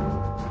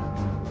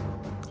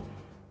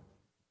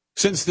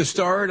 Since the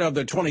start of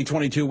the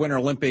 2022 Winter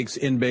Olympics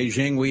in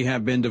Beijing, we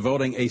have been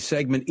devoting a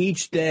segment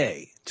each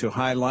day to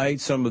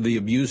highlight some of the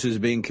abuses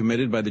being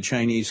committed by the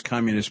Chinese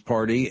Communist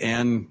Party,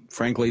 and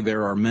frankly,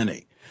 there are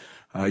many.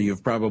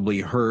 You've probably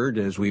heard,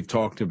 as we've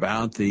talked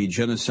about, the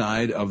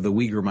genocide of the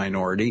Uyghur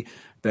minority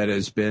that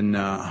has been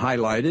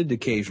highlighted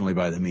occasionally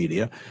by the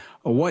media.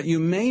 What you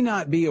may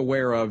not be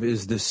aware of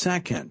is the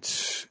second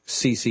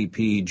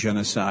CCP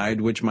genocide,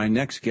 which my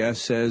next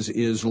guest says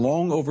is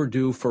long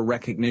overdue for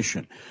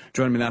recognition.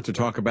 Joining me now to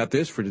talk about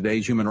this for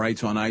today's Human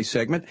Rights on Ice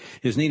segment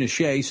is Nina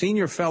Shea,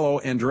 Senior Fellow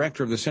and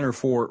Director of the Center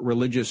for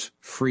Religious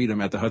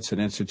Freedom at the Hudson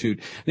Institute.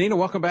 Nina,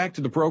 welcome back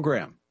to the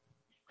program.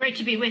 Great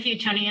to be with you,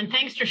 Tony, and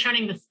thanks for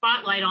shining the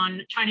spotlight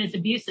on China's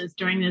abuses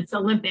during this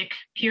Olympic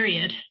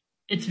period.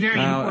 It's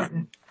very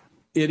important.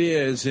 It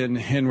is, and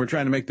we're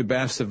trying to make the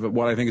best of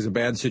what I think is a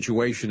bad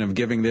situation of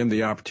giving them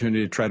the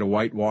opportunity to try to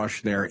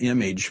whitewash their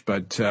image,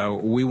 but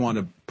we want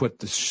to put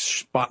the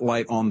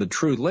spotlight on the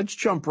truth. Let's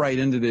jump right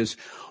into this.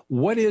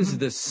 What is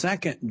the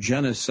second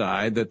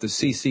genocide that the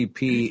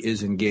CCP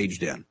is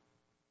engaged in?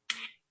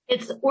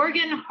 It's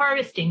organ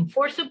harvesting,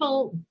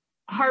 forcible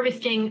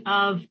harvesting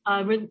of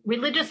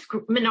religious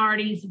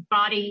minorities'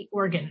 body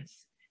organs.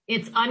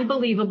 It's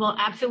unbelievable,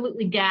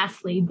 absolutely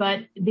ghastly,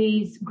 but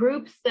these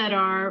groups that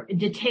are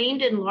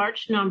detained in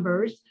large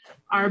numbers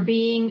are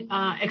being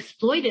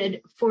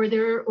exploited for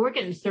their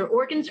organs. Their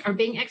organs are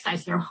being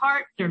excised, their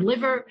heart, their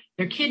liver,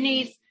 their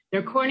kidneys,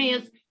 their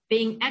corneas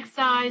being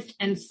excised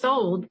and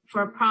sold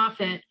for a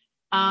profit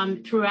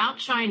throughout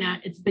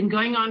China. It's been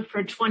going on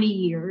for 20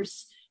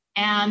 years,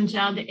 and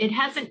it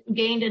hasn't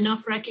gained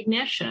enough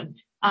recognition.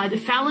 The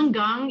Falun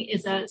Gong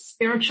is a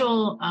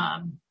spiritual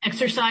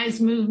exercise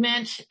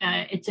movement.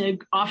 It's an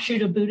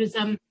offshoot of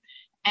Buddhism,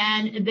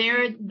 and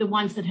they're the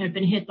ones that have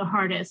been hit the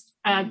hardest.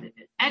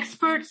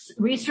 Experts,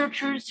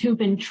 researchers who've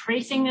been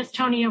tracing this,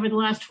 Tony, over the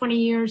last 20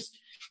 years,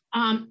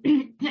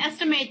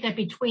 estimate that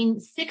between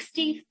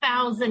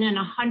 60,000 and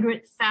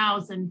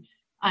 100,000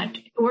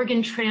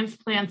 organ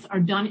transplants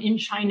are done in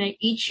China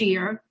each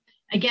year.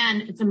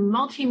 Again, it's a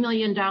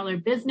multi-million-dollar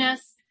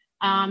business.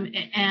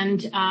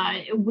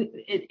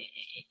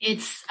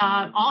 It's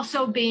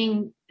also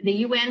being,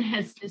 the UN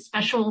has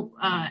special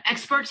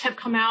experts have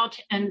come out,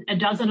 and a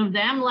dozen of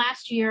them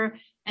last year,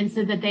 and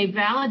said that they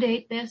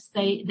validate this.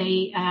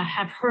 They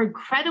have heard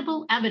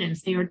credible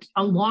evidence. They are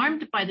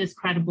alarmed by this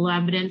credible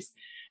evidence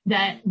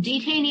that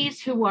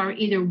detainees who are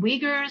either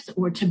Uyghurs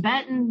or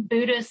Tibetan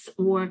Buddhists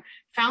or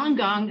Falun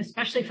Gong,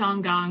 especially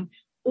Falun Gong,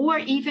 or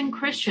even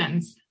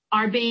Christians,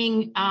 are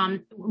being,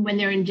 when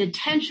they're in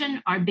detention,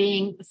 are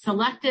being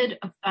selected,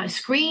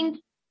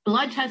 screened,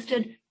 blood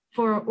tested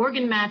for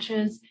organ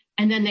matches,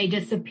 and then they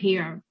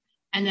disappear.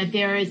 And that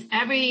there is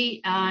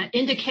every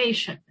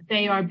indication that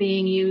they are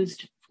being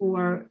used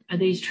for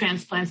these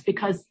transplants,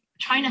 because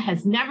China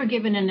has never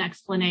given an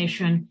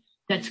explanation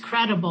that's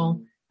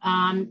credible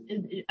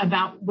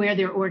about where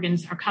their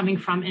organs are coming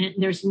from. And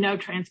there's no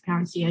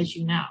transparency, as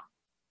you know.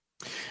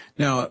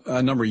 Now,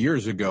 a number of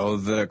years ago,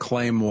 the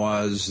claim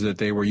was that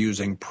they were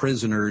using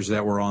prisoners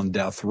that were on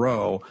death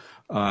row.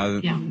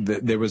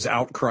 There was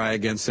outcry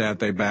against that.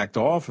 They backed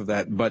off of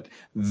that. But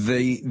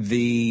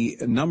the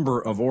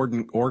number of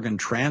organ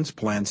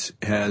transplants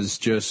has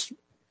just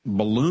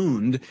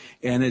ballooned,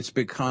 and it's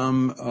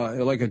become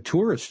like a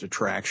tourist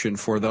attraction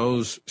for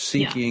those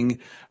seeking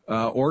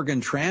organ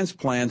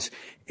transplants.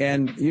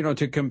 And,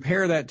 to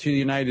compare that to the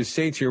United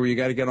States here, where you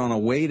got to get on a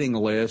waiting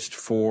list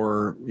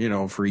for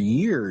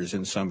years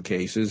in some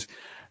cases,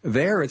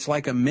 there it's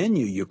like a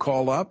menu. You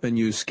call up and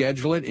you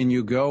schedule it and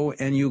you go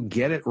and you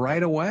get it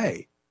right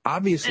away.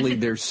 Obviously,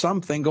 there's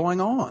something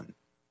going on.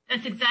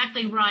 That's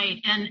exactly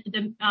right. And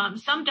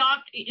some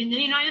in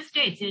the United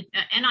States,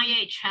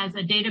 NIH has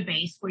a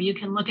database where you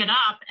can look it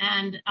up.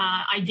 And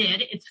I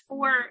did. It's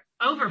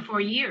over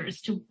 4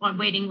 years on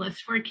waiting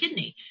list for a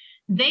kidney.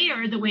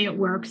 There, the way it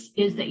works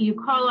is that you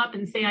call up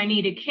and say, I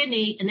need a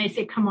kidney, and they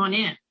say, come on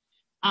in.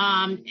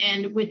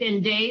 And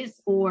within days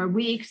or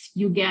weeks,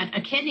 you get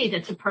a kidney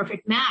that's a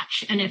perfect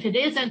match. And if it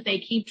isn't, they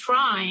keep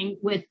trying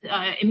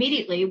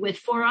immediately with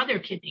 4 other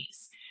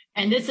kidneys.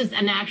 And this is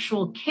an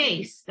actual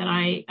case that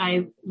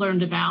I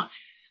learned about.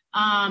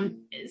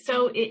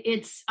 So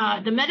it's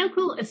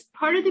as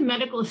part of the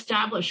medical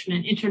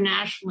establishment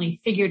internationally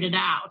figured it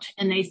out.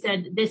 And they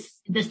said,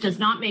 this does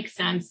not make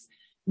sense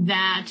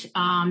that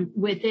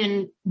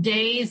within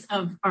days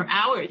or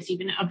hours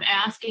even of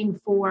asking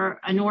for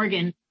an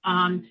organ,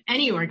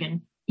 any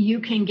organ, you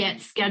can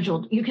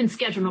schedule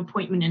an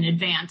appointment in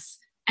advance,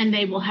 and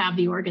they will have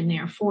the organ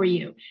there for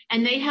you.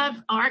 And they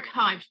have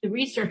the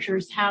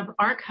researchers have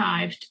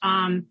archived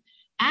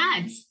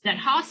ads that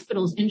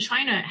hospitals in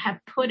China have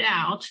put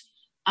out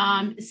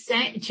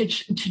to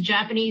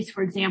Japanese,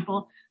 for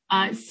example,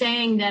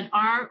 saying that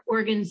our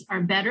organs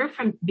are better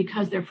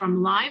because they're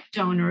from live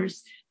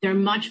donors. They're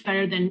much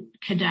better than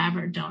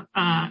cadaver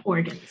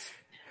organs.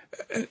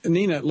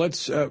 Nina,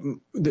 let's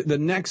the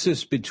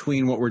nexus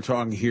between what we're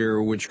talking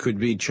here, which could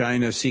be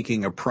China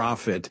seeking a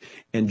profit,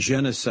 and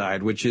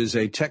genocide, which is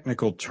a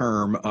technical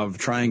term of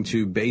trying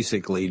to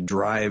basically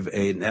drive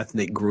an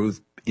ethnic group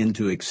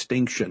into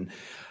extinction.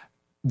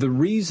 The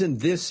reason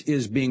this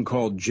is being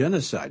called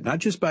genocide, not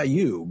just by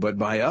you, but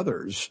by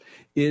others,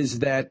 is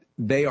that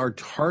they are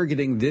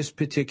targeting this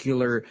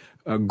particular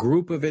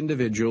group of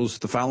individuals,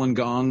 the Falun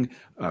Gong,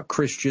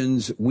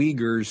 Christians,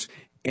 Uyghurs,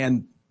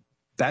 and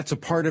that's a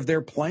part of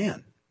their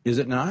plan, is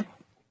it not?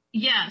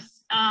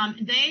 Yes.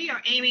 They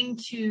are aiming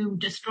to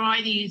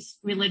destroy these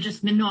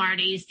religious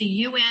minorities. The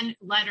UN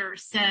letter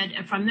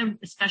said, from the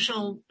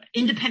special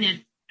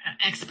independent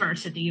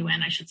experts at the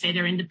UN, I should say,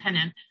 they're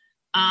independent,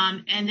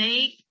 and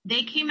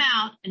they came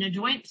out in a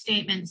joint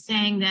statement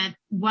saying that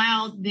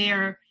while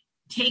they're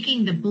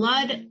taking the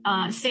blood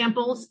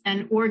samples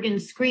and organ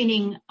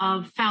screening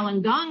of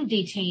Falun Gong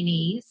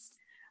detainees,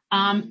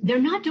 they're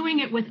not doing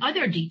it with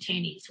other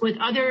detainees, with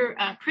other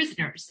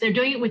prisoners. They're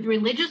doing it with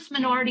religious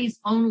minorities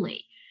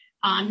only,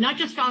 not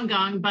just Falun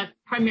Gong, but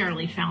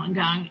primarily Falun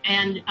Gong.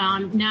 And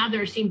now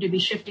they seem to be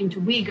shifting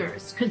to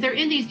Uyghurs because they're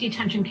in these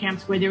detention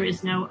camps where there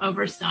is no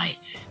oversight.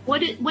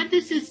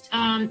 This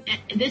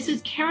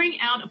is carrying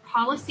out a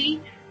policy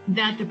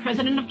that the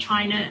president of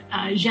China,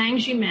 Jiang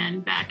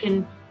Zemin, back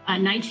in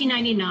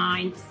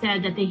 1999,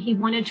 said that he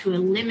wanted to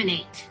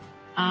eliminate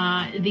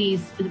the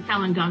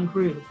Falun Gong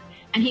group.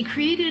 And he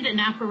created an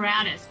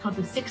apparatus called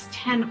the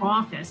 610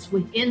 office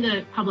within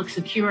the public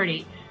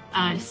security,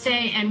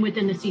 and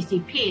within the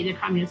CCP, the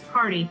Communist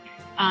Party,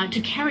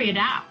 to carry it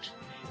out.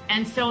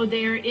 And so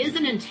there is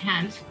an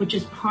intent, which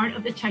is part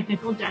of the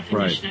technical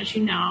definition, as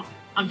you know,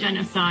 of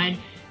genocide.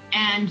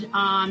 And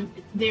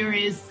there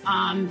is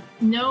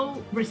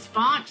no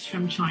response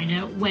from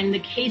China when the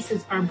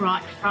cases are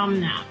brought from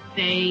that.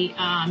 They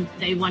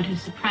want to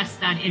suppress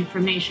that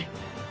information.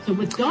 So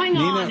what's going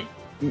on...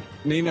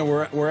 Nina,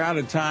 we're out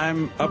of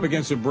time, up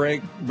against a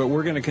break, but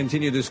we're going to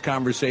continue this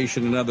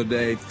conversation another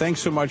day. Thanks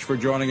so much for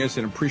joining us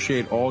and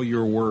appreciate all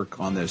your work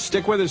on this.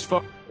 Stick with us,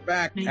 folks. We're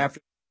back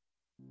after.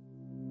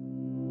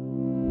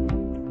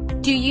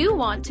 Do you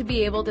want to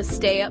be able to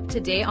stay up to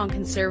date on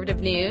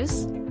conservative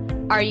news?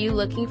 Are you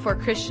looking for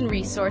Christian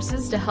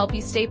resources to help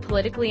you stay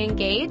politically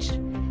engaged?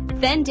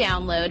 Then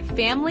download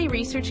Family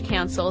Research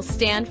Council's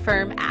Stand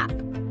Firm app.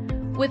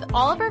 With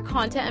all of our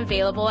content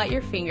available at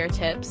your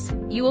fingertips,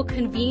 you will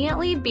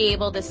conveniently be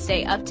able to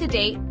stay up to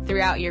date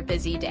throughout your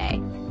busy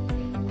day.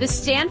 The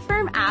Stand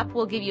Firm app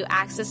will give you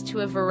access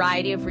to a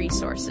variety of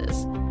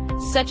resources,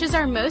 such as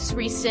our most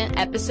recent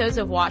episodes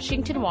of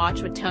Washington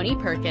Watch with Tony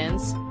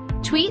Perkins,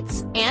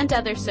 tweets and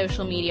other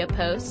social media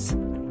posts,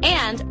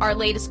 and our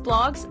latest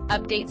blogs,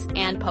 updates,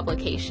 and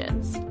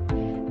publications.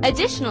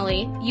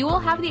 Additionally, you will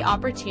have the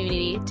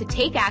opportunity to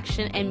take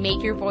action and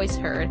make your voice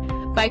heard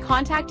by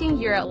contacting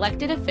your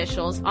elected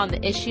officials on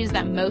the issues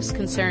that most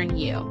concern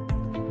you.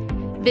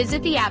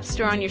 Visit the App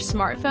Store on your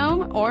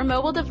smartphone or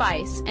mobile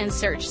device and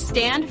search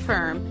Stand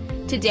Firm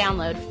to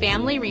download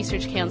Family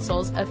Research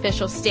Council's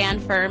official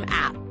Stand Firm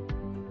app.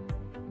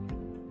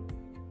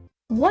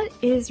 What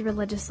is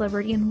religious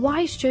liberty and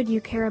why should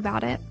you care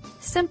about it?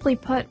 Simply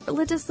put,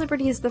 religious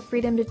liberty is the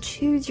freedom to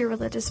choose your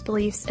religious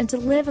beliefs and to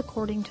live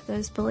according to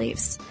those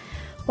beliefs.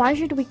 Why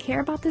should we care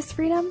about this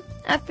freedom?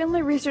 At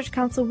Family Research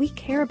Council, we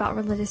care about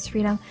religious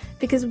freedom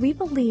because we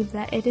believe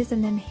that it is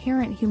an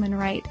inherent human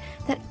right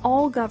that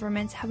all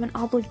governments have an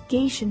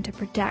obligation to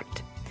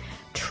protect.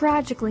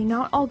 Tragically,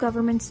 not all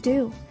governments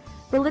do.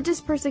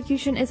 Religious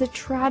persecution is a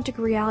tragic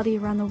reality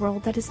around the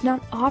world that is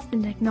not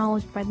often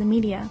acknowledged by the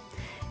media,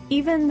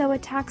 even though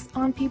attacks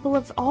on people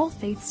of all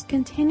faiths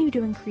continue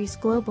to increase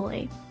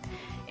globally.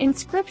 In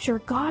Scripture,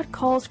 God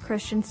calls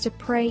Christians to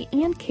pray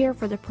and care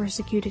for the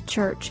persecuted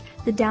church,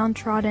 the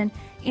downtrodden,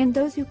 and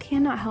those who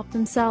cannot help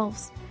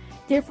themselves.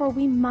 Therefore,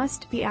 we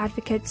must be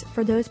advocates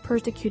for those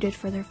persecuted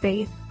for their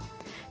faith.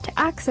 To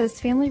access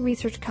Family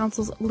Research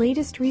Council's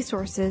latest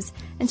resources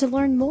and to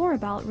learn more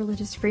about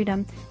religious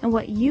freedom and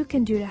what you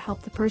can do to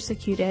help the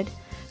persecuted,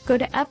 go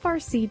to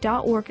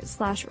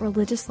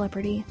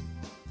frc.org/religiousliberty.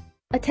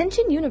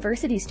 Attention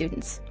university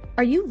students.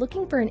 Are you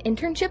looking for an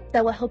internship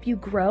that will help you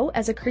grow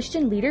as a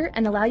Christian leader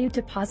and allow you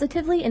to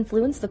positively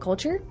influence the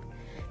culture?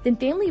 Then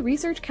Family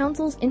Research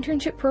Council's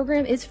internship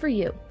program is for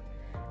you.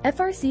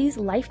 FRC's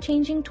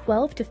life-changing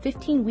 12 to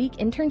 15-week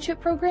internship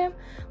program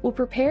will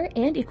prepare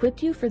and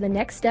equip you for the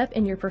next step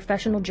in your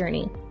professional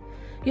journey.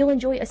 You'll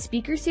enjoy a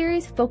speaker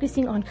series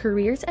focusing on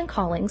careers and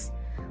callings,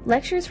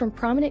 lectures from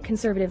prominent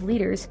conservative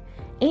leaders,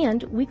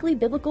 and weekly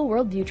biblical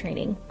worldview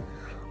training.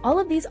 All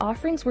of these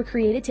offerings were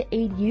created to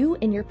aid you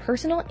in your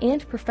personal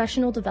and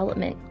professional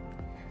development.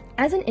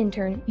 As an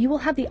intern, you will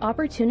have the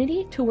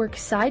opportunity to work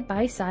side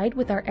by side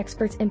with our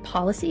experts in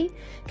policy,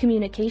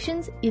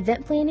 communications,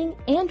 event planning,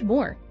 and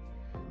more.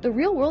 The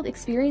real-world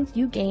experience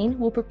you gain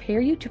will prepare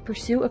you to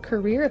pursue a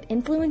career of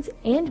influence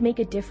and make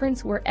a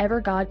difference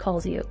wherever God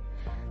calls you.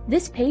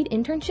 This paid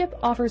internship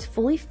offers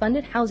fully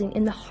funded housing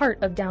in the heart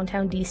of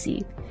downtown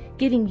DC,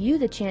 giving you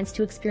the chance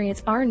to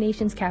experience our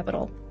nation's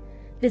capital.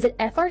 Visit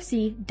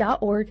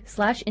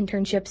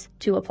frc.org/internships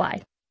to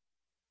apply.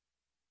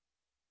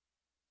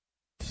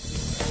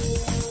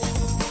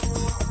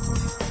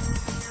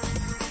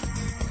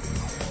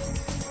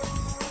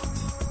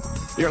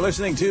 You're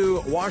listening to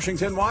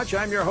Washington Watch.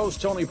 I'm your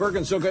host, Tony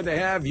Perkins. So good to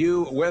have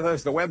you with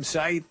us. The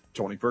website,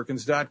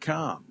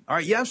 TonyPerkins.com. All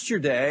right,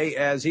 yesterday,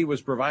 as he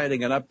was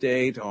providing an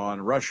update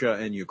on Russia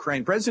and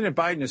Ukraine, President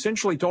Biden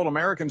essentially told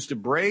Americans to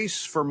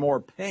brace for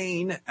more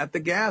pain at the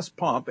gas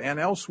pump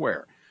and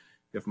elsewhere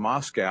if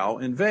Moscow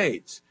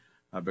invades,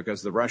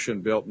 because the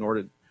Russian-built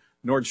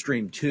Nord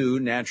Stream 2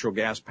 natural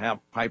gas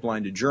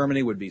pipeline to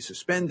Germany would be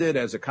suspended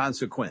as a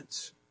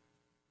consequence.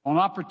 I'll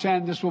not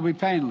pretend this will be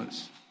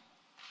painless.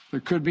 There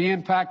could be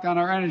impact on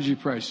our energy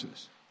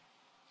prices.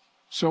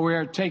 So we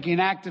are taking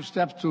active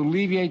steps to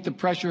alleviate the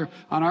pressure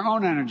on our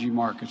own energy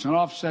markets and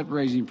offset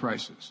raising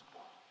prices.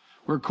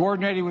 We're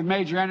coordinating with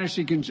major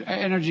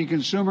energy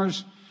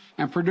consumers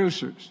and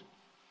producers.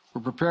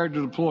 We're prepared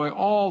to deploy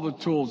all the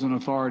tools and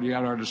authority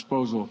at our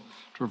disposal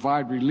to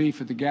provide relief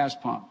at the gas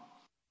pump.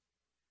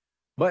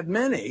 But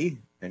many,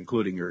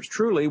 including yours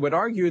truly, would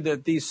argue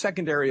that these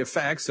secondary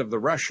effects of the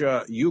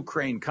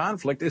Russia-Ukraine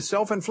conflict is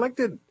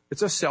self-inflicted.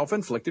 It's a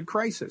self-inflicted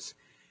crisis.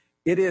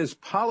 It is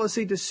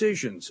policy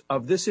decisions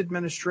of this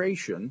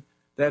administration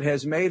that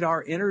has made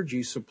our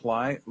energy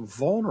supply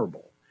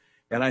vulnerable.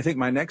 And I think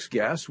my next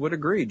guest would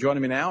agree.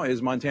 Joining me now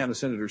is Montana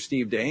Senator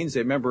Steve Daines,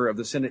 a member of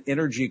the Senate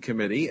Energy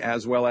Committee,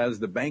 as well as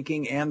the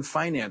Banking and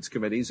Finance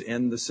Committees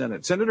in the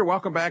Senate. Senator,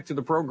 welcome back to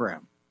the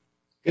program.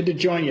 Good to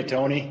join you,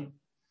 Tony.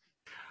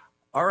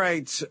 All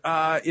right.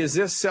 Is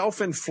this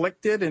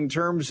self-inflicted in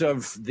terms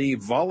of the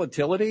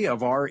volatility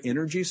of our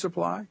energy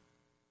supply?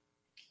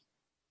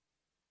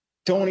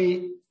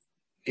 Tony,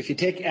 if you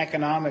take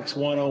Economics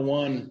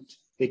 101,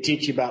 they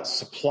teach you about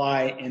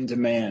supply and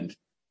demand.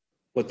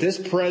 What this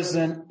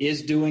president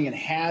is doing and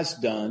has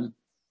done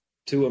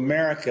to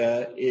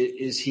America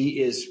is he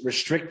is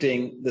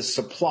restricting the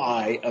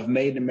supply of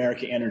made in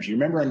America energy.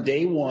 Remember on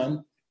day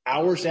one,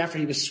 hours after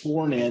he was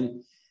sworn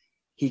in,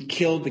 he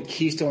killed the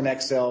Keystone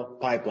XL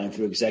pipeline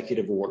through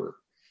executive order.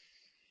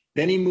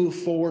 Then he moved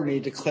forward and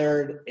he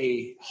declared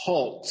a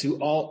halt to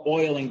all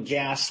oil and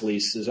gas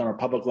leases on our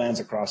public lands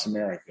across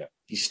America.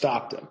 He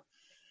stopped them.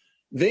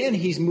 Then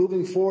he's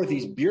moving forward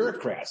these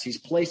bureaucrats he's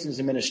placed in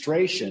his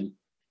administration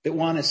that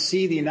want to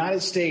see the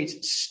United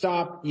States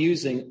stop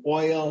using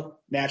oil,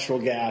 natural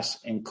gas,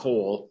 and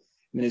coal.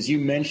 And as you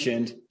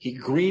mentioned, he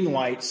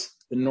greenlights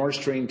the Nord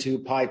Stream 2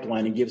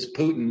 pipeline and gives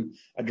Putin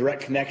a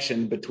direct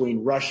connection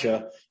between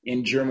Russia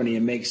and Germany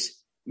and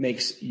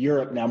makes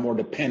Europe now more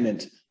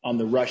dependent on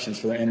the Russians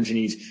for their energy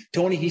needs.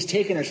 Tony, he's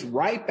taken us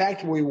right back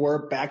to where we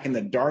were back in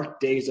the dark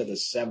days of the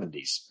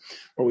 70s,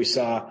 where we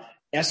saw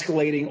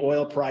escalating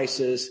oil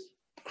prices,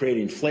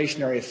 creating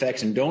inflationary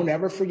effects. And don't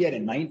ever forget,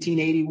 in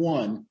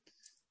 1981,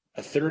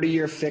 a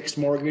 30-year fixed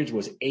mortgage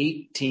was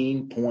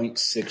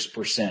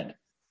 18.6%.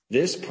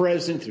 This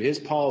president, through his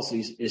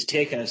policies, is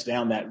taking us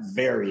down that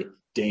very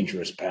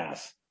dangerous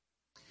path.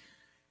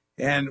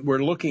 And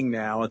we're looking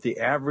now at the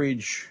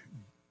average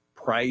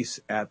price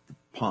at the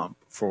pump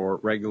for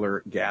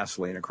regular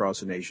gasoline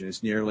across the nation.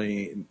 It's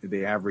nearly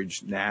the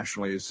average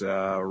nationally is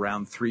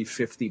around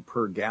 $3.50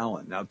 per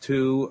gallon. Now,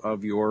 two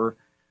of your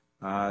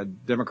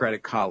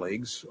Democratic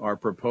colleagues are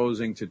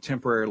proposing to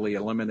temporarily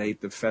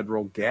eliminate the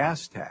federal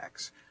gas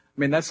tax.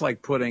 I mean, that's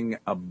like putting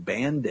a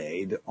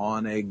Band-Aid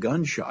on a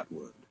gunshot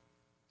wound.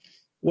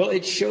 Well,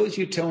 it shows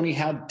you, Tony,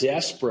 how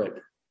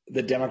desperate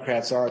the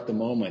Democrats are at the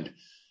moment.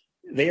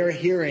 They are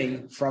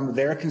hearing from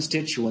their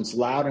constituents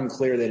loud and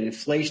clear that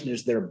inflation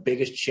is their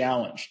biggest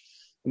challenge.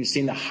 We've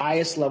seen the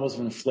highest levels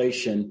of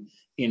inflation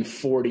in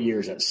 40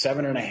 years, that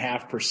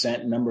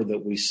 7.5% number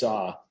that we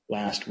saw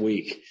last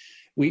week.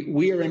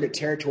 We are into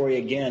territory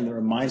again that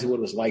reminds of what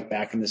it was like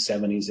back in the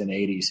 70s and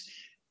 80s.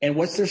 And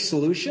what's their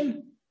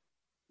solution?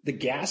 The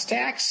gas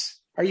tax?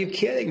 Are you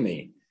kidding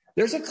me?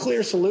 There's a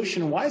clear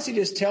solution. Why does he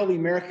just tell the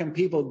American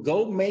people,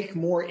 go make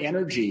more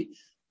energy?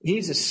 He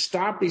needs to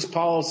stop these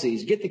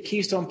policies, get the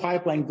Keystone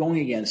Pipeline going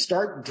again,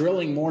 start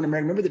drilling more in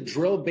America. Remember the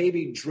drill,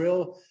 baby,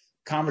 drill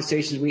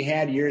conversations we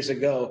had years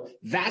ago?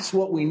 That's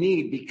what we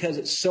need, because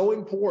it's so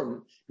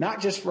important, not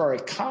just for our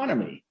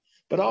economy,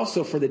 but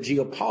also for the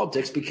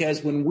geopolitics,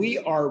 because when we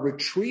are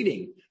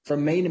retreating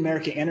from made in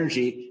America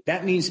energy,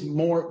 that means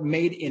more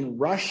made in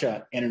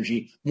Russia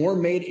energy, more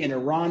made in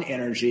Iran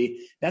energy.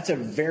 That's a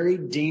very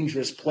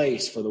dangerous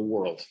place for the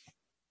world.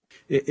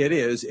 It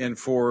is. And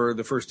for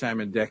the first time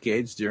in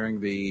decades during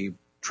the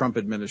Trump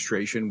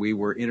administration, we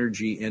were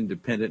energy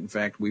independent. In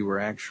fact, we were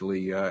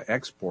actually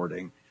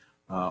exporting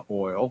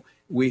oil.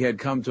 We had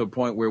come to a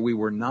point where we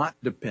were not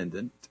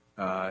dependent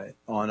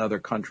on other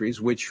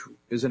countries, which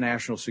is a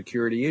national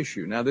security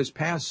issue. Now, this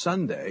past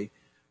Sunday,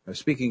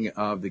 speaking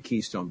of the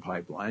Keystone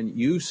Pipeline,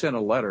 you sent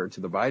a letter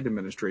to the Biden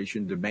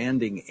administration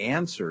demanding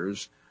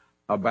answers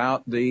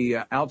about the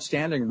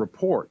outstanding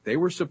report. They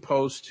were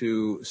supposed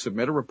to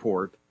submit a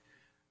report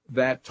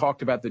that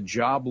talked about the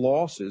job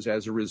losses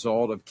as a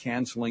result of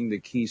canceling the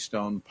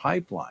Keystone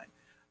Pipeline.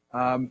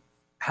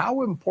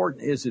 How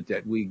important is it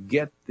that we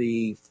get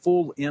the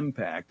full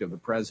impact of the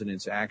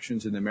president's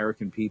actions and the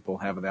American people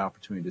have the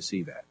opportunity to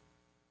see that?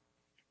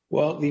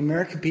 Well, the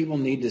American people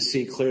need to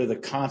see clearly the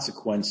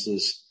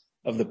consequences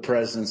of the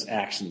president's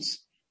actions,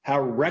 how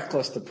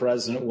reckless the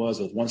president was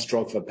with one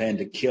stroke of a pen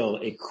to kill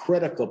a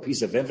critical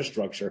piece of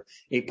infrastructure,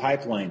 a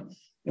pipeline.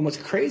 And what's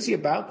crazy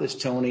about this,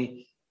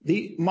 Tony,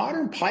 the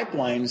modern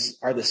pipelines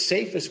are the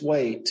safest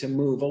way to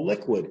move a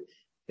liquid.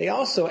 They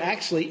also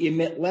actually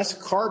emit less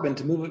carbon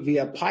to move it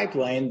via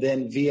pipeline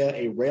than via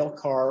a rail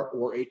car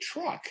or a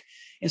truck.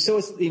 And so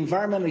it's the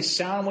environmentally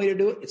sound way to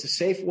do it. It's a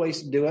safe way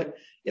to do it.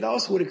 It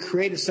also would have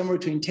created somewhere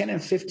between 10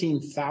 and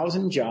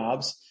 15,000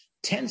 jobs,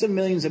 tens of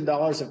millions of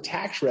dollars of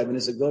tax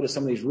revenues that go to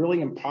some of these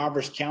really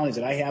impoverished counties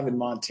that I have in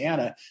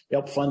Montana to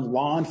help fund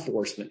law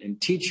enforcement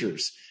and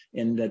teachers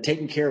and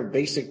taking care of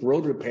basic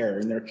road repair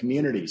in their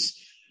communities.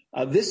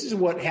 This is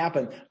what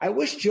happened. I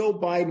wish Joe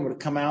Biden would have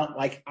come out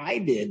like I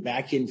did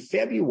back in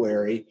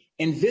February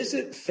and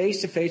visit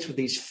face to face with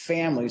these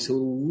families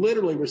who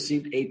literally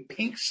received a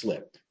pink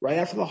slip right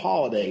after the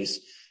holidays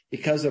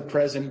because of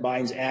President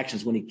Biden's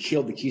actions when he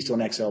killed the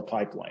Keystone XL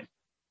pipeline.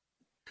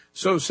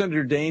 So,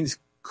 Senator Daines,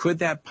 could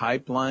that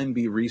pipeline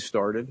be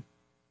restarted?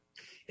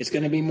 It's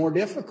going to be more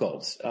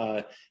difficult.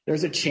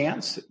 There's a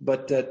chance,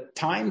 but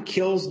time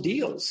kills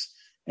deals.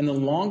 And the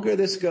longer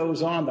this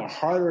goes on, the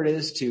harder it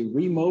is to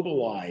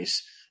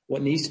remobilize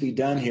what needs to be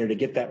done here to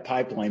get that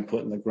pipeline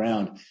put in the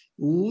ground.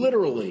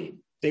 Literally,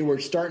 they were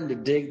starting to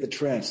dig the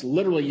trench.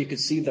 Literally, you could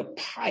see the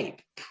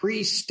pipe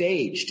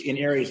pre-staged in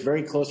areas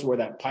very close to where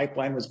that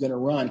pipeline was going to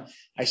run.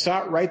 I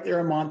saw it right there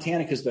in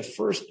Montana because the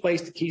first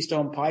place the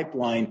Keystone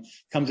Pipeline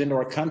comes into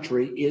our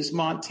country is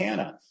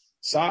Montana.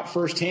 Saw it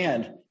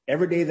firsthand.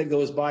 Every day that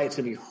goes by, it's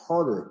going to be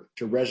harder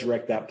to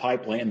resurrect that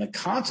pipeline, and the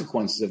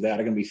consequences of that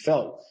are going to be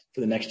felt for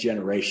the next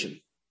generation.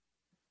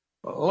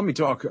 Let me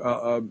talk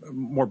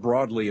more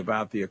broadly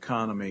about the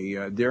economy.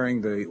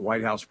 During the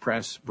White House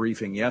press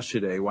briefing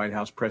yesterday, White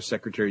House Press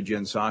Secretary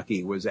Jen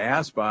Psaki was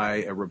asked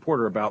by a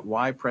reporter about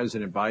why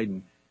President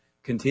Biden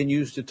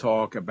continues to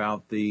talk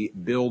about the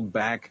Build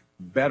Back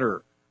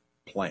Better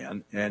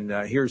plan, and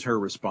here's her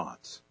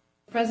response.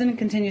 The president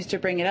continues to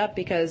bring it up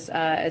because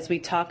as we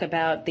talk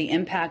about the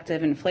impact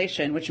of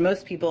inflation, which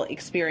most people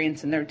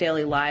experience in their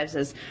daily lives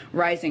as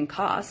rising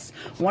costs,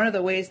 one of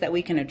the ways that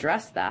we can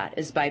address that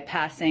is by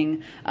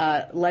passing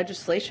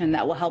legislation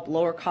that will help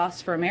lower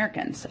costs for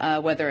Americans,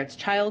 whether it's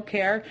child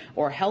care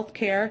or health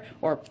care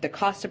or the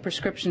cost of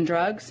prescription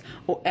drugs.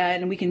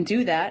 And we can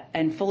do that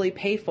and fully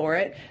pay for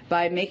it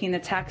by making the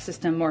tax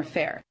system more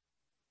fair.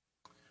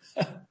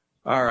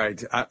 All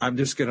right. I'm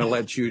just going to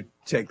let you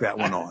take that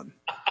one on.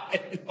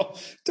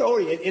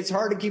 Tony, it's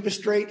hard to keep a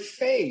straight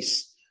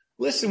face.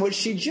 Listen, what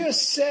she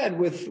just said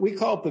we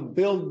call it the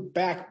Build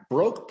Back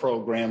Broke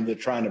program they're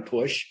trying to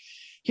push.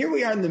 Here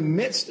we are in the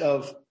midst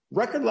of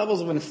record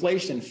levels of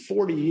inflation in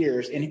 40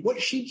 years. And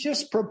what she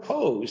just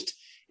proposed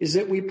is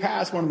that we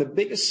pass one of the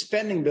biggest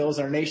spending bills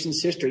in our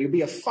nation's history. It'd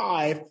be a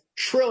 $5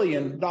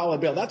 trillion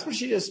bill. That's what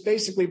she just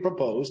basically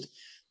proposed,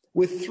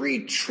 with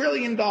 $3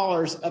 trillion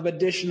of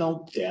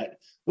additional debt,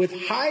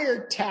 with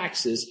higher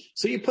taxes.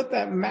 So you put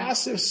that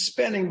massive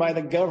spending by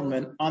the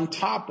government on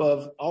top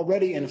of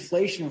already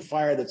inflation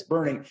fire that's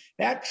burning.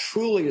 That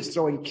truly is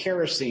throwing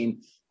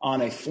kerosene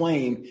on a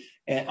flame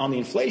on the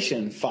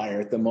inflation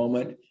fire at the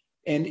moment.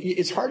 And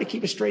it's hard to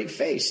keep a straight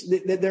face.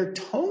 They're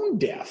tone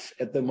deaf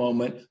at the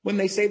moment when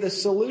they say the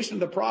solution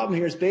to the problem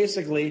here is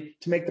basically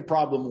to make the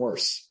problem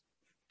worse.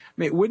 I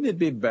mean, wouldn't it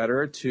be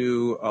better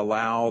to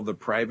allow the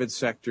private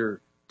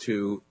sector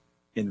to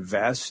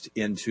invest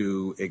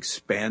into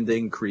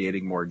expanding,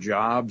 creating more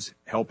jobs,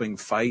 helping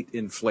fight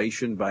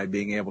inflation by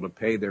being able to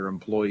pay their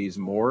employees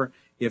more?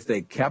 If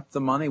they kept the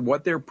money,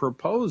 what they're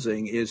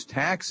proposing is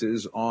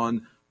taxes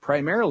on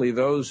primarily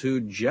those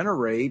who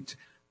generate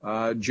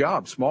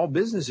jobs. Small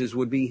businesses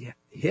would be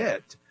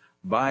hit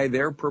by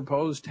their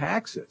proposed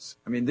taxes.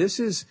 I mean, this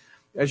is,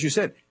 as you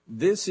said,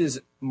 this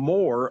is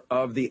more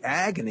of the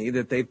agony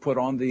that they put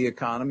on the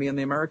economy and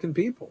the American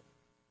people.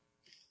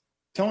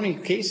 Tony,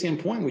 case in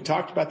point, we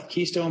talked about the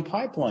Keystone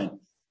Pipeline.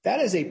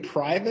 That is a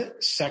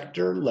private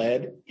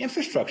sector-led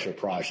infrastructure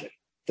project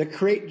that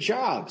creates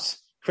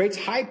jobs, creates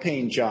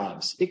high-paying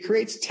jobs. It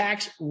creates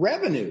tax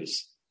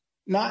revenues,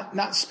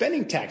 not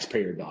spending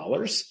taxpayer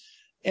dollars.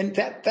 And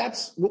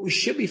that's what we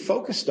should be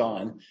focused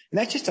on. And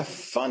that's just a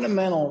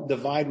fundamental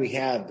divide we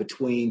have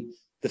between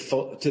the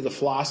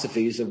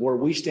philosophies of where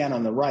we stand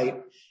on the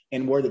right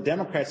and where the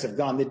Democrats have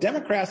gone. The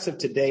Democrats of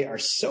today are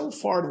so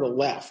far to the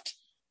left.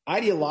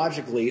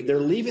 Ideologically, they're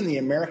leaving the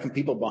American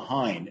people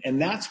behind.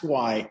 And that's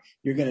why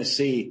you're going to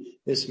see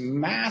this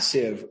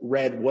massive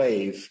red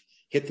wave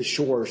hit the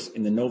shores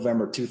in the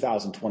November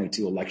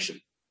 2022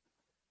 election.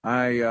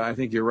 I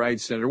think you're right,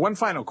 Senator. One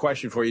final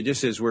question for you,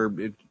 just as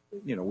we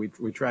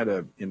try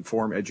to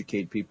inform,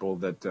 educate people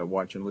that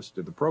watch and listen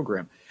to the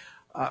program.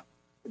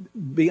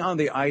 Beyond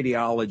the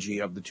ideology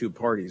of the two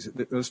parties,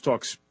 let's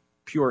talk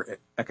pure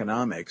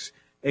economics.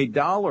 A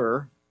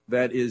dollar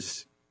that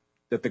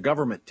the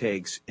government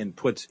takes and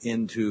puts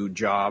into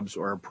jobs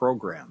or a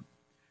program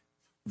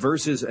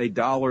versus a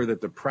dollar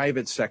that the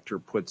private sector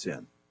puts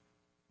in.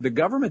 The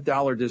government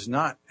dollar does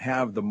not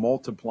have the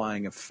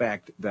multiplying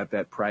effect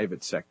that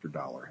private sector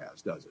dollar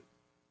has, does it?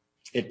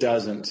 It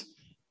doesn't.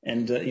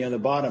 And, the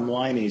bottom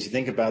line is you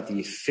think about the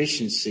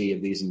efficiency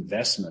of these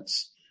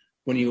investments.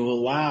 When you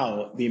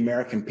allow the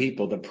American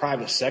people, the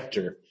private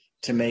sector,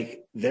 to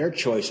make their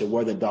choice of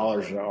where the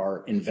dollars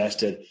are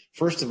invested,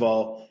 first of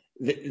all,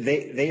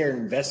 they are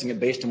investing it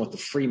based on what the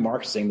free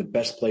market is saying, the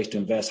best place to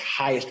invest,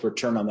 highest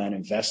return on that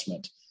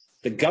investment.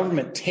 The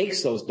government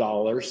takes those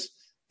dollars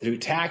through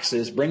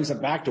taxes, brings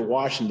them back to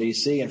Washington,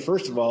 D.C. And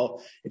first of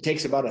all, it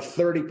takes about a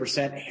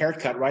 30%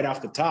 haircut right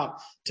off the top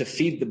to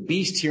feed the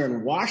beast here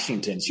in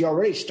Washington. So you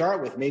already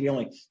start with maybe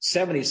only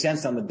 70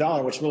 cents on the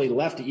dollar, which really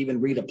left to even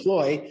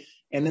redeploy.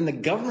 And then the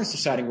government's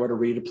deciding where to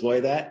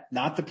redeploy that,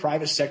 not the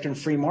private sector and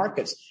free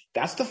markets.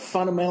 That's the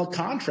fundamental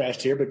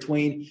contrast here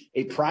between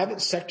a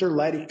private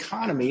sector-led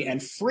economy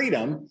and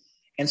freedom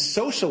and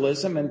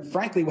socialism and,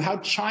 frankly, how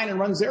China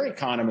runs their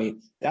economy.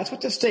 That's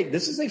what's at stake.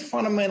 This is a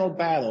fundamental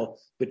battle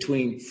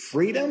between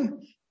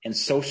freedom and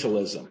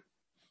socialism.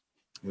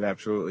 It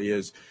absolutely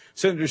is.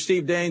 Senator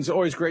Steve Daines,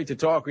 always great to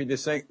talk with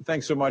you.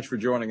 Thanks so much for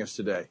joining us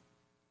today.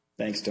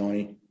 Thanks,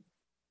 Tony.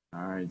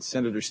 All right.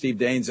 Senator Steve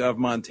Daines of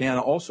Montana.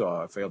 Also,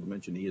 I failed to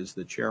mention he is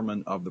the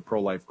chairman of the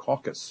Pro-Life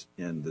Caucus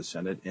in the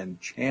Senate and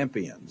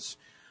champions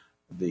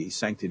the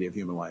sanctity of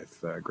human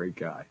life. Great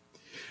guy.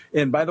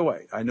 And by the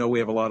way, I know we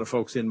have a lot of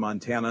folks in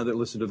Montana that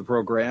listen to the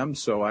program,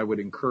 so I would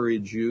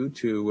encourage you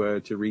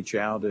to reach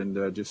out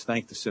and just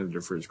thank the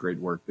senator for his great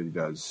work that he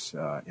does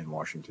in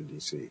Washington,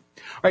 D.C.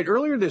 All right,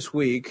 earlier this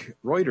week,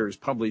 Reuters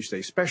published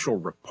a special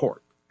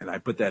report, and I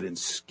put that in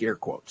scare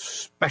quotes,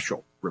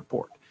 special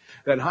report,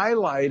 that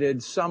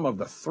highlighted some of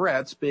the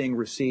threats being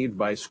received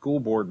by school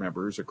board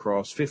members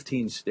across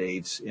 15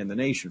 states in the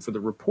nation. For the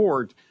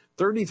report,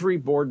 33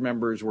 board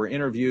members were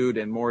interviewed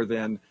and more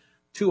than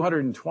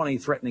 220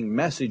 threatening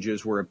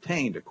messages were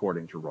obtained,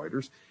 according to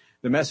Reuters.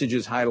 The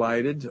messages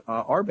highlighted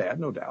are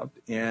bad, no doubt,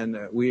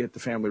 and we at the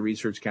Family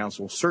Research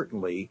Council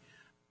certainly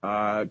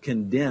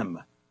condemn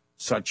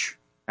such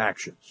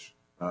actions.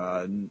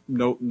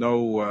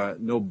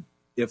 No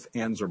ifs,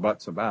 ands, or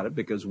buts about it,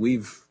 because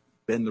we've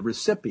been the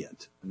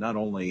recipient not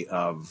only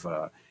of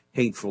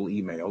hateful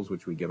emails,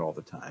 which we get all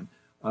the time,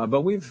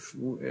 but we've,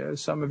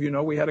 as some of you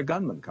know, we had a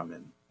gunman come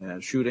in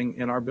shooting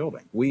in our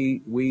building.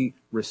 We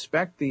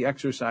respect the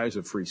exercise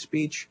of free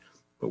speech,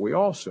 but we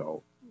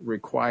also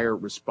require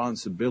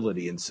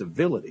responsibility and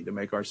civility to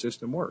make our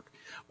system work.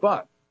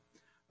 But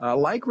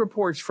like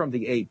reports from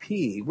the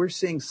AP, we're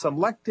seeing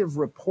selective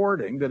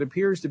reporting that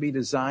appears to be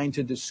designed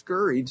to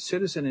discourage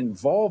citizen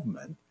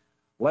involvement,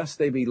 lest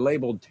they be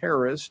labeled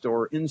terrorist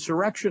or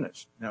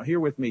insurrectionist. Now, here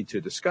with me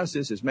to discuss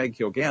this is Meg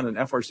Kilgannon,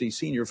 FRC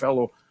Senior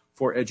Fellow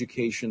for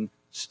Education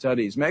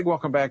Studies. Meg,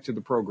 welcome back to the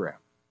program.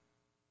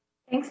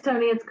 Thanks,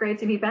 Tony. It's great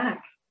to be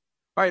back.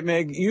 All right,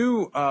 Meg,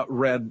 you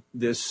read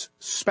this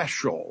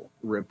special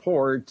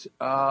report.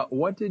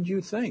 What did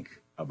you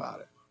think about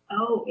it?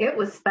 Oh, it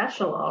was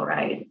special, all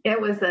right. It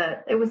was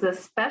a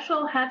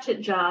special hatchet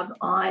job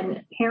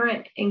on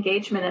parent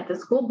engagement at the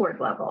school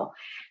board level.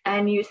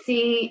 And you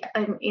see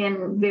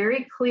in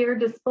very clear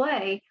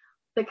display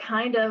the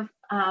kind of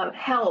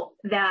help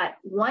that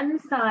one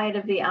side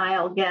of the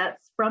aisle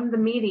gets from the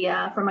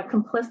media, from a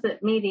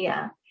complicit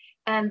media,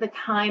 and the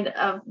kind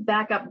of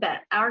backup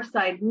that our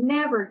side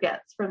never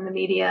gets from the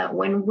media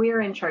when we're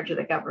in charge of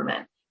the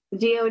government. The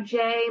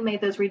DOJ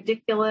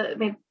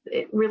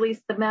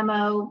released the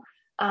memo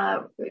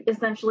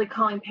essentially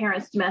calling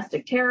parents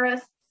domestic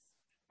terrorists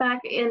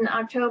back in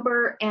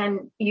October.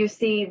 And you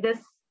see this,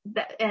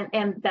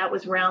 and that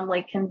was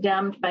roundly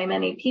condemned by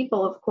many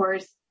people, of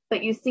course.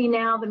 But you see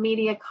now the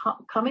media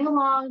coming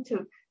along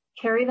to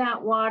carry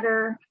that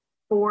water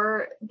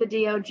for the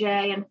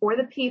DOJ and for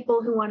the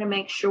people who want to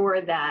make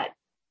sure that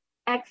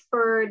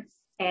experts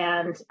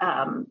and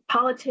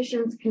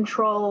politicians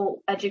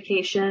control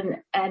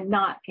education and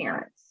not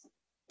parents.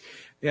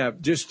 Yeah,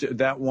 just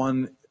that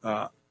one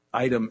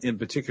item in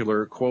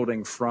particular,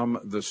 quoting from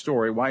the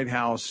story, White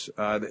House,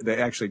 they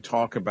actually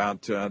talk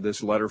about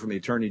this letter from the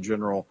Attorney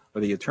General,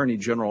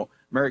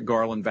 Merrick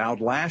Garland, vowed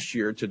last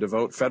year to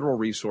devote federal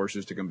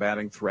resources to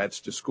combating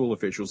threats to school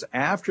officials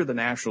after the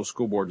National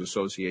School Boards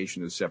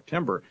Association in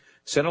September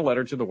sent a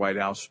letter to the White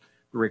House,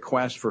 the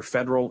request for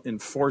federal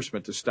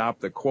enforcement to stop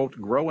the, quote,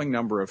 growing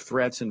number of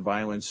threats and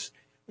violence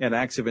and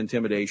acts of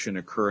intimidation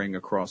occurring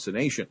across the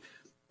nation.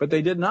 But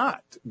they did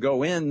not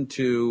go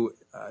into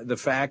the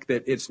fact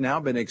that it's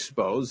now been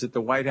exposed that the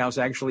White House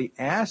actually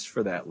asked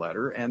for that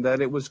letter and that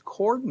it was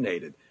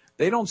coordinated.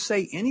 They don't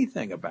say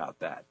anything about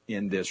that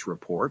in this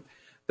report.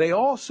 They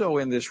also,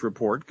 in this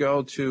report,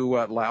 go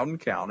to Loudoun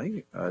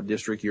County, a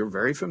district you're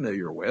very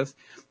familiar with,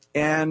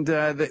 and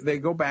they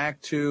go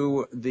back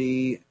to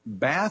the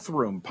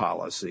bathroom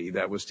policy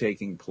that was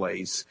taking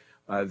place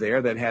there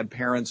that had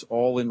parents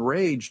all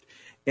enraged.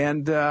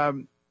 And their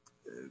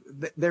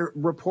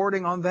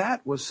reporting on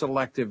that was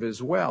selective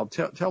as well.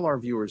 Tell our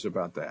viewers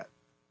about that.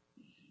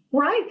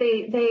 Right.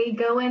 They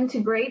go into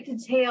great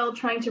detail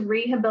trying to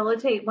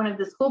rehabilitate one of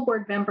the school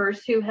board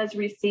members who has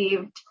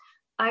received,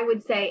 I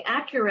would say,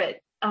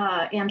 accurate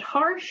and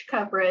harsh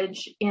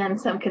coverage in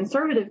some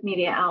conservative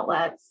media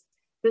outlets.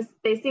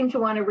 They seem to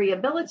want to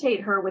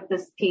rehabilitate her with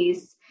this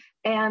piece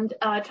and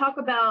talk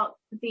about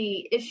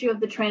the issue of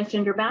the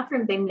transgender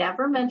bathroom. They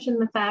never mention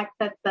the fact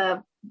that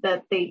the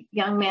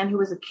young man who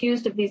was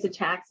accused of these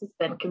attacks has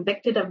been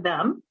convicted of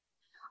them.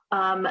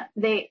 And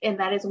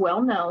that is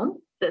well known.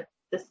 That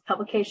this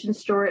publication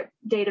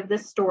date of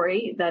this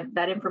story,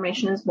 that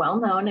information is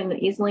well known and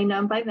easily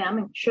known by them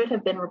and should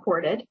have been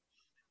reported.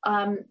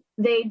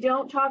 They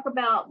don't talk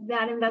about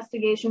that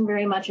investigation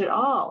very much at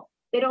all.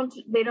 They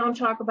don't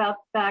talk about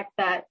the fact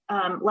that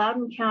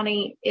Loudoun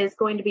County is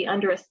going to be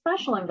under a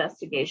special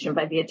investigation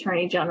by the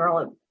Attorney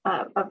General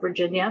of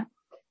Virginia.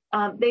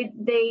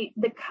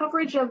 The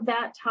coverage of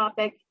that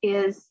topic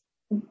it's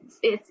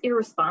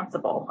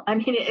irresponsible. I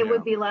mean, it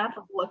would be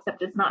laughable,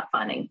 except it's not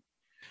funny.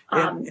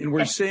 And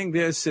we're seeing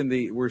this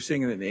we're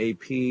seeing it in the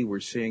AP, we're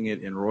seeing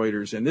it in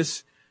Reuters, and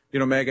this. You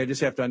know, Meg, I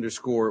just have to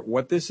underscore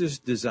what this is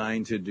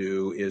designed to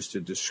do is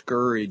to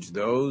discourage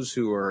those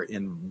who are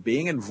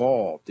being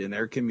involved in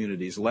their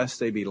communities, lest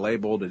they be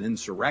labeled an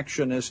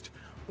insurrectionist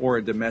or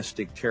a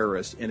domestic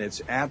terrorist. And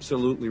it's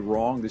absolutely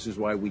wrong. This is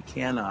why we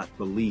cannot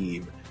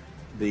believe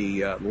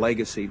the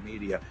legacy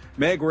media.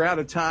 Meg, we're out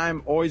of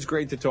time. Always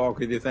great to talk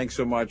with you. Thanks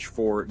so much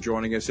for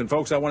joining us. And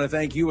folks, I want to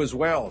thank you as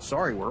well.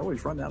 Sorry, we're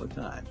always running out of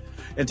time.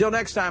 Until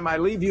next time, I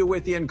leave you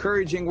with the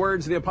encouraging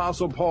words of the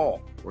Apostle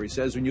Paul, where he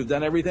says, when you've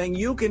done everything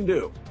you can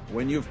do,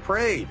 when you've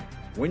prayed,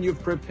 when you've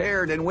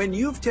prepared, and when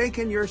you've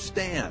taken your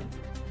stand,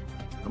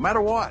 no matter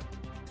what,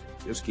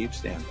 just keep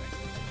standing.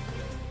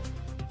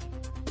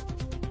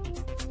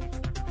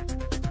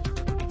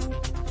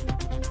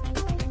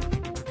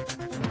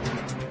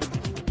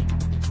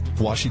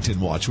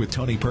 Washington Watch with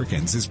Tony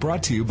Perkins is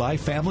brought to you by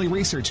Family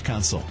Research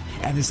Council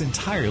and is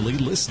entirely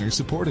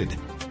listener-supported.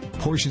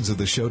 Portions of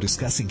the show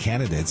discussing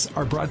candidates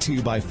are brought to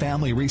you by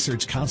Family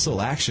Research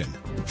Council Action.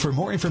 For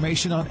more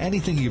information on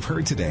anything you've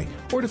heard today,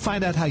 or to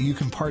find out how you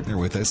can partner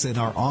with us in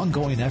our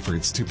ongoing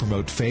efforts to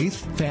promote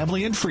faith,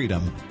 family, and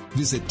freedom,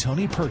 visit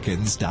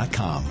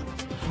TonyPerkins.com.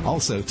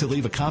 Also, to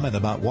leave a comment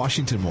about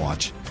Washington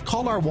Watch,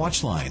 call our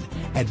watch line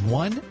at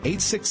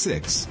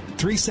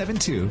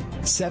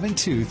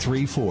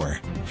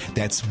 1-866-372-7234.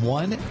 That's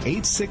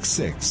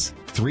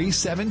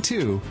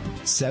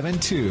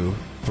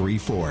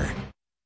 1-866-372-7234.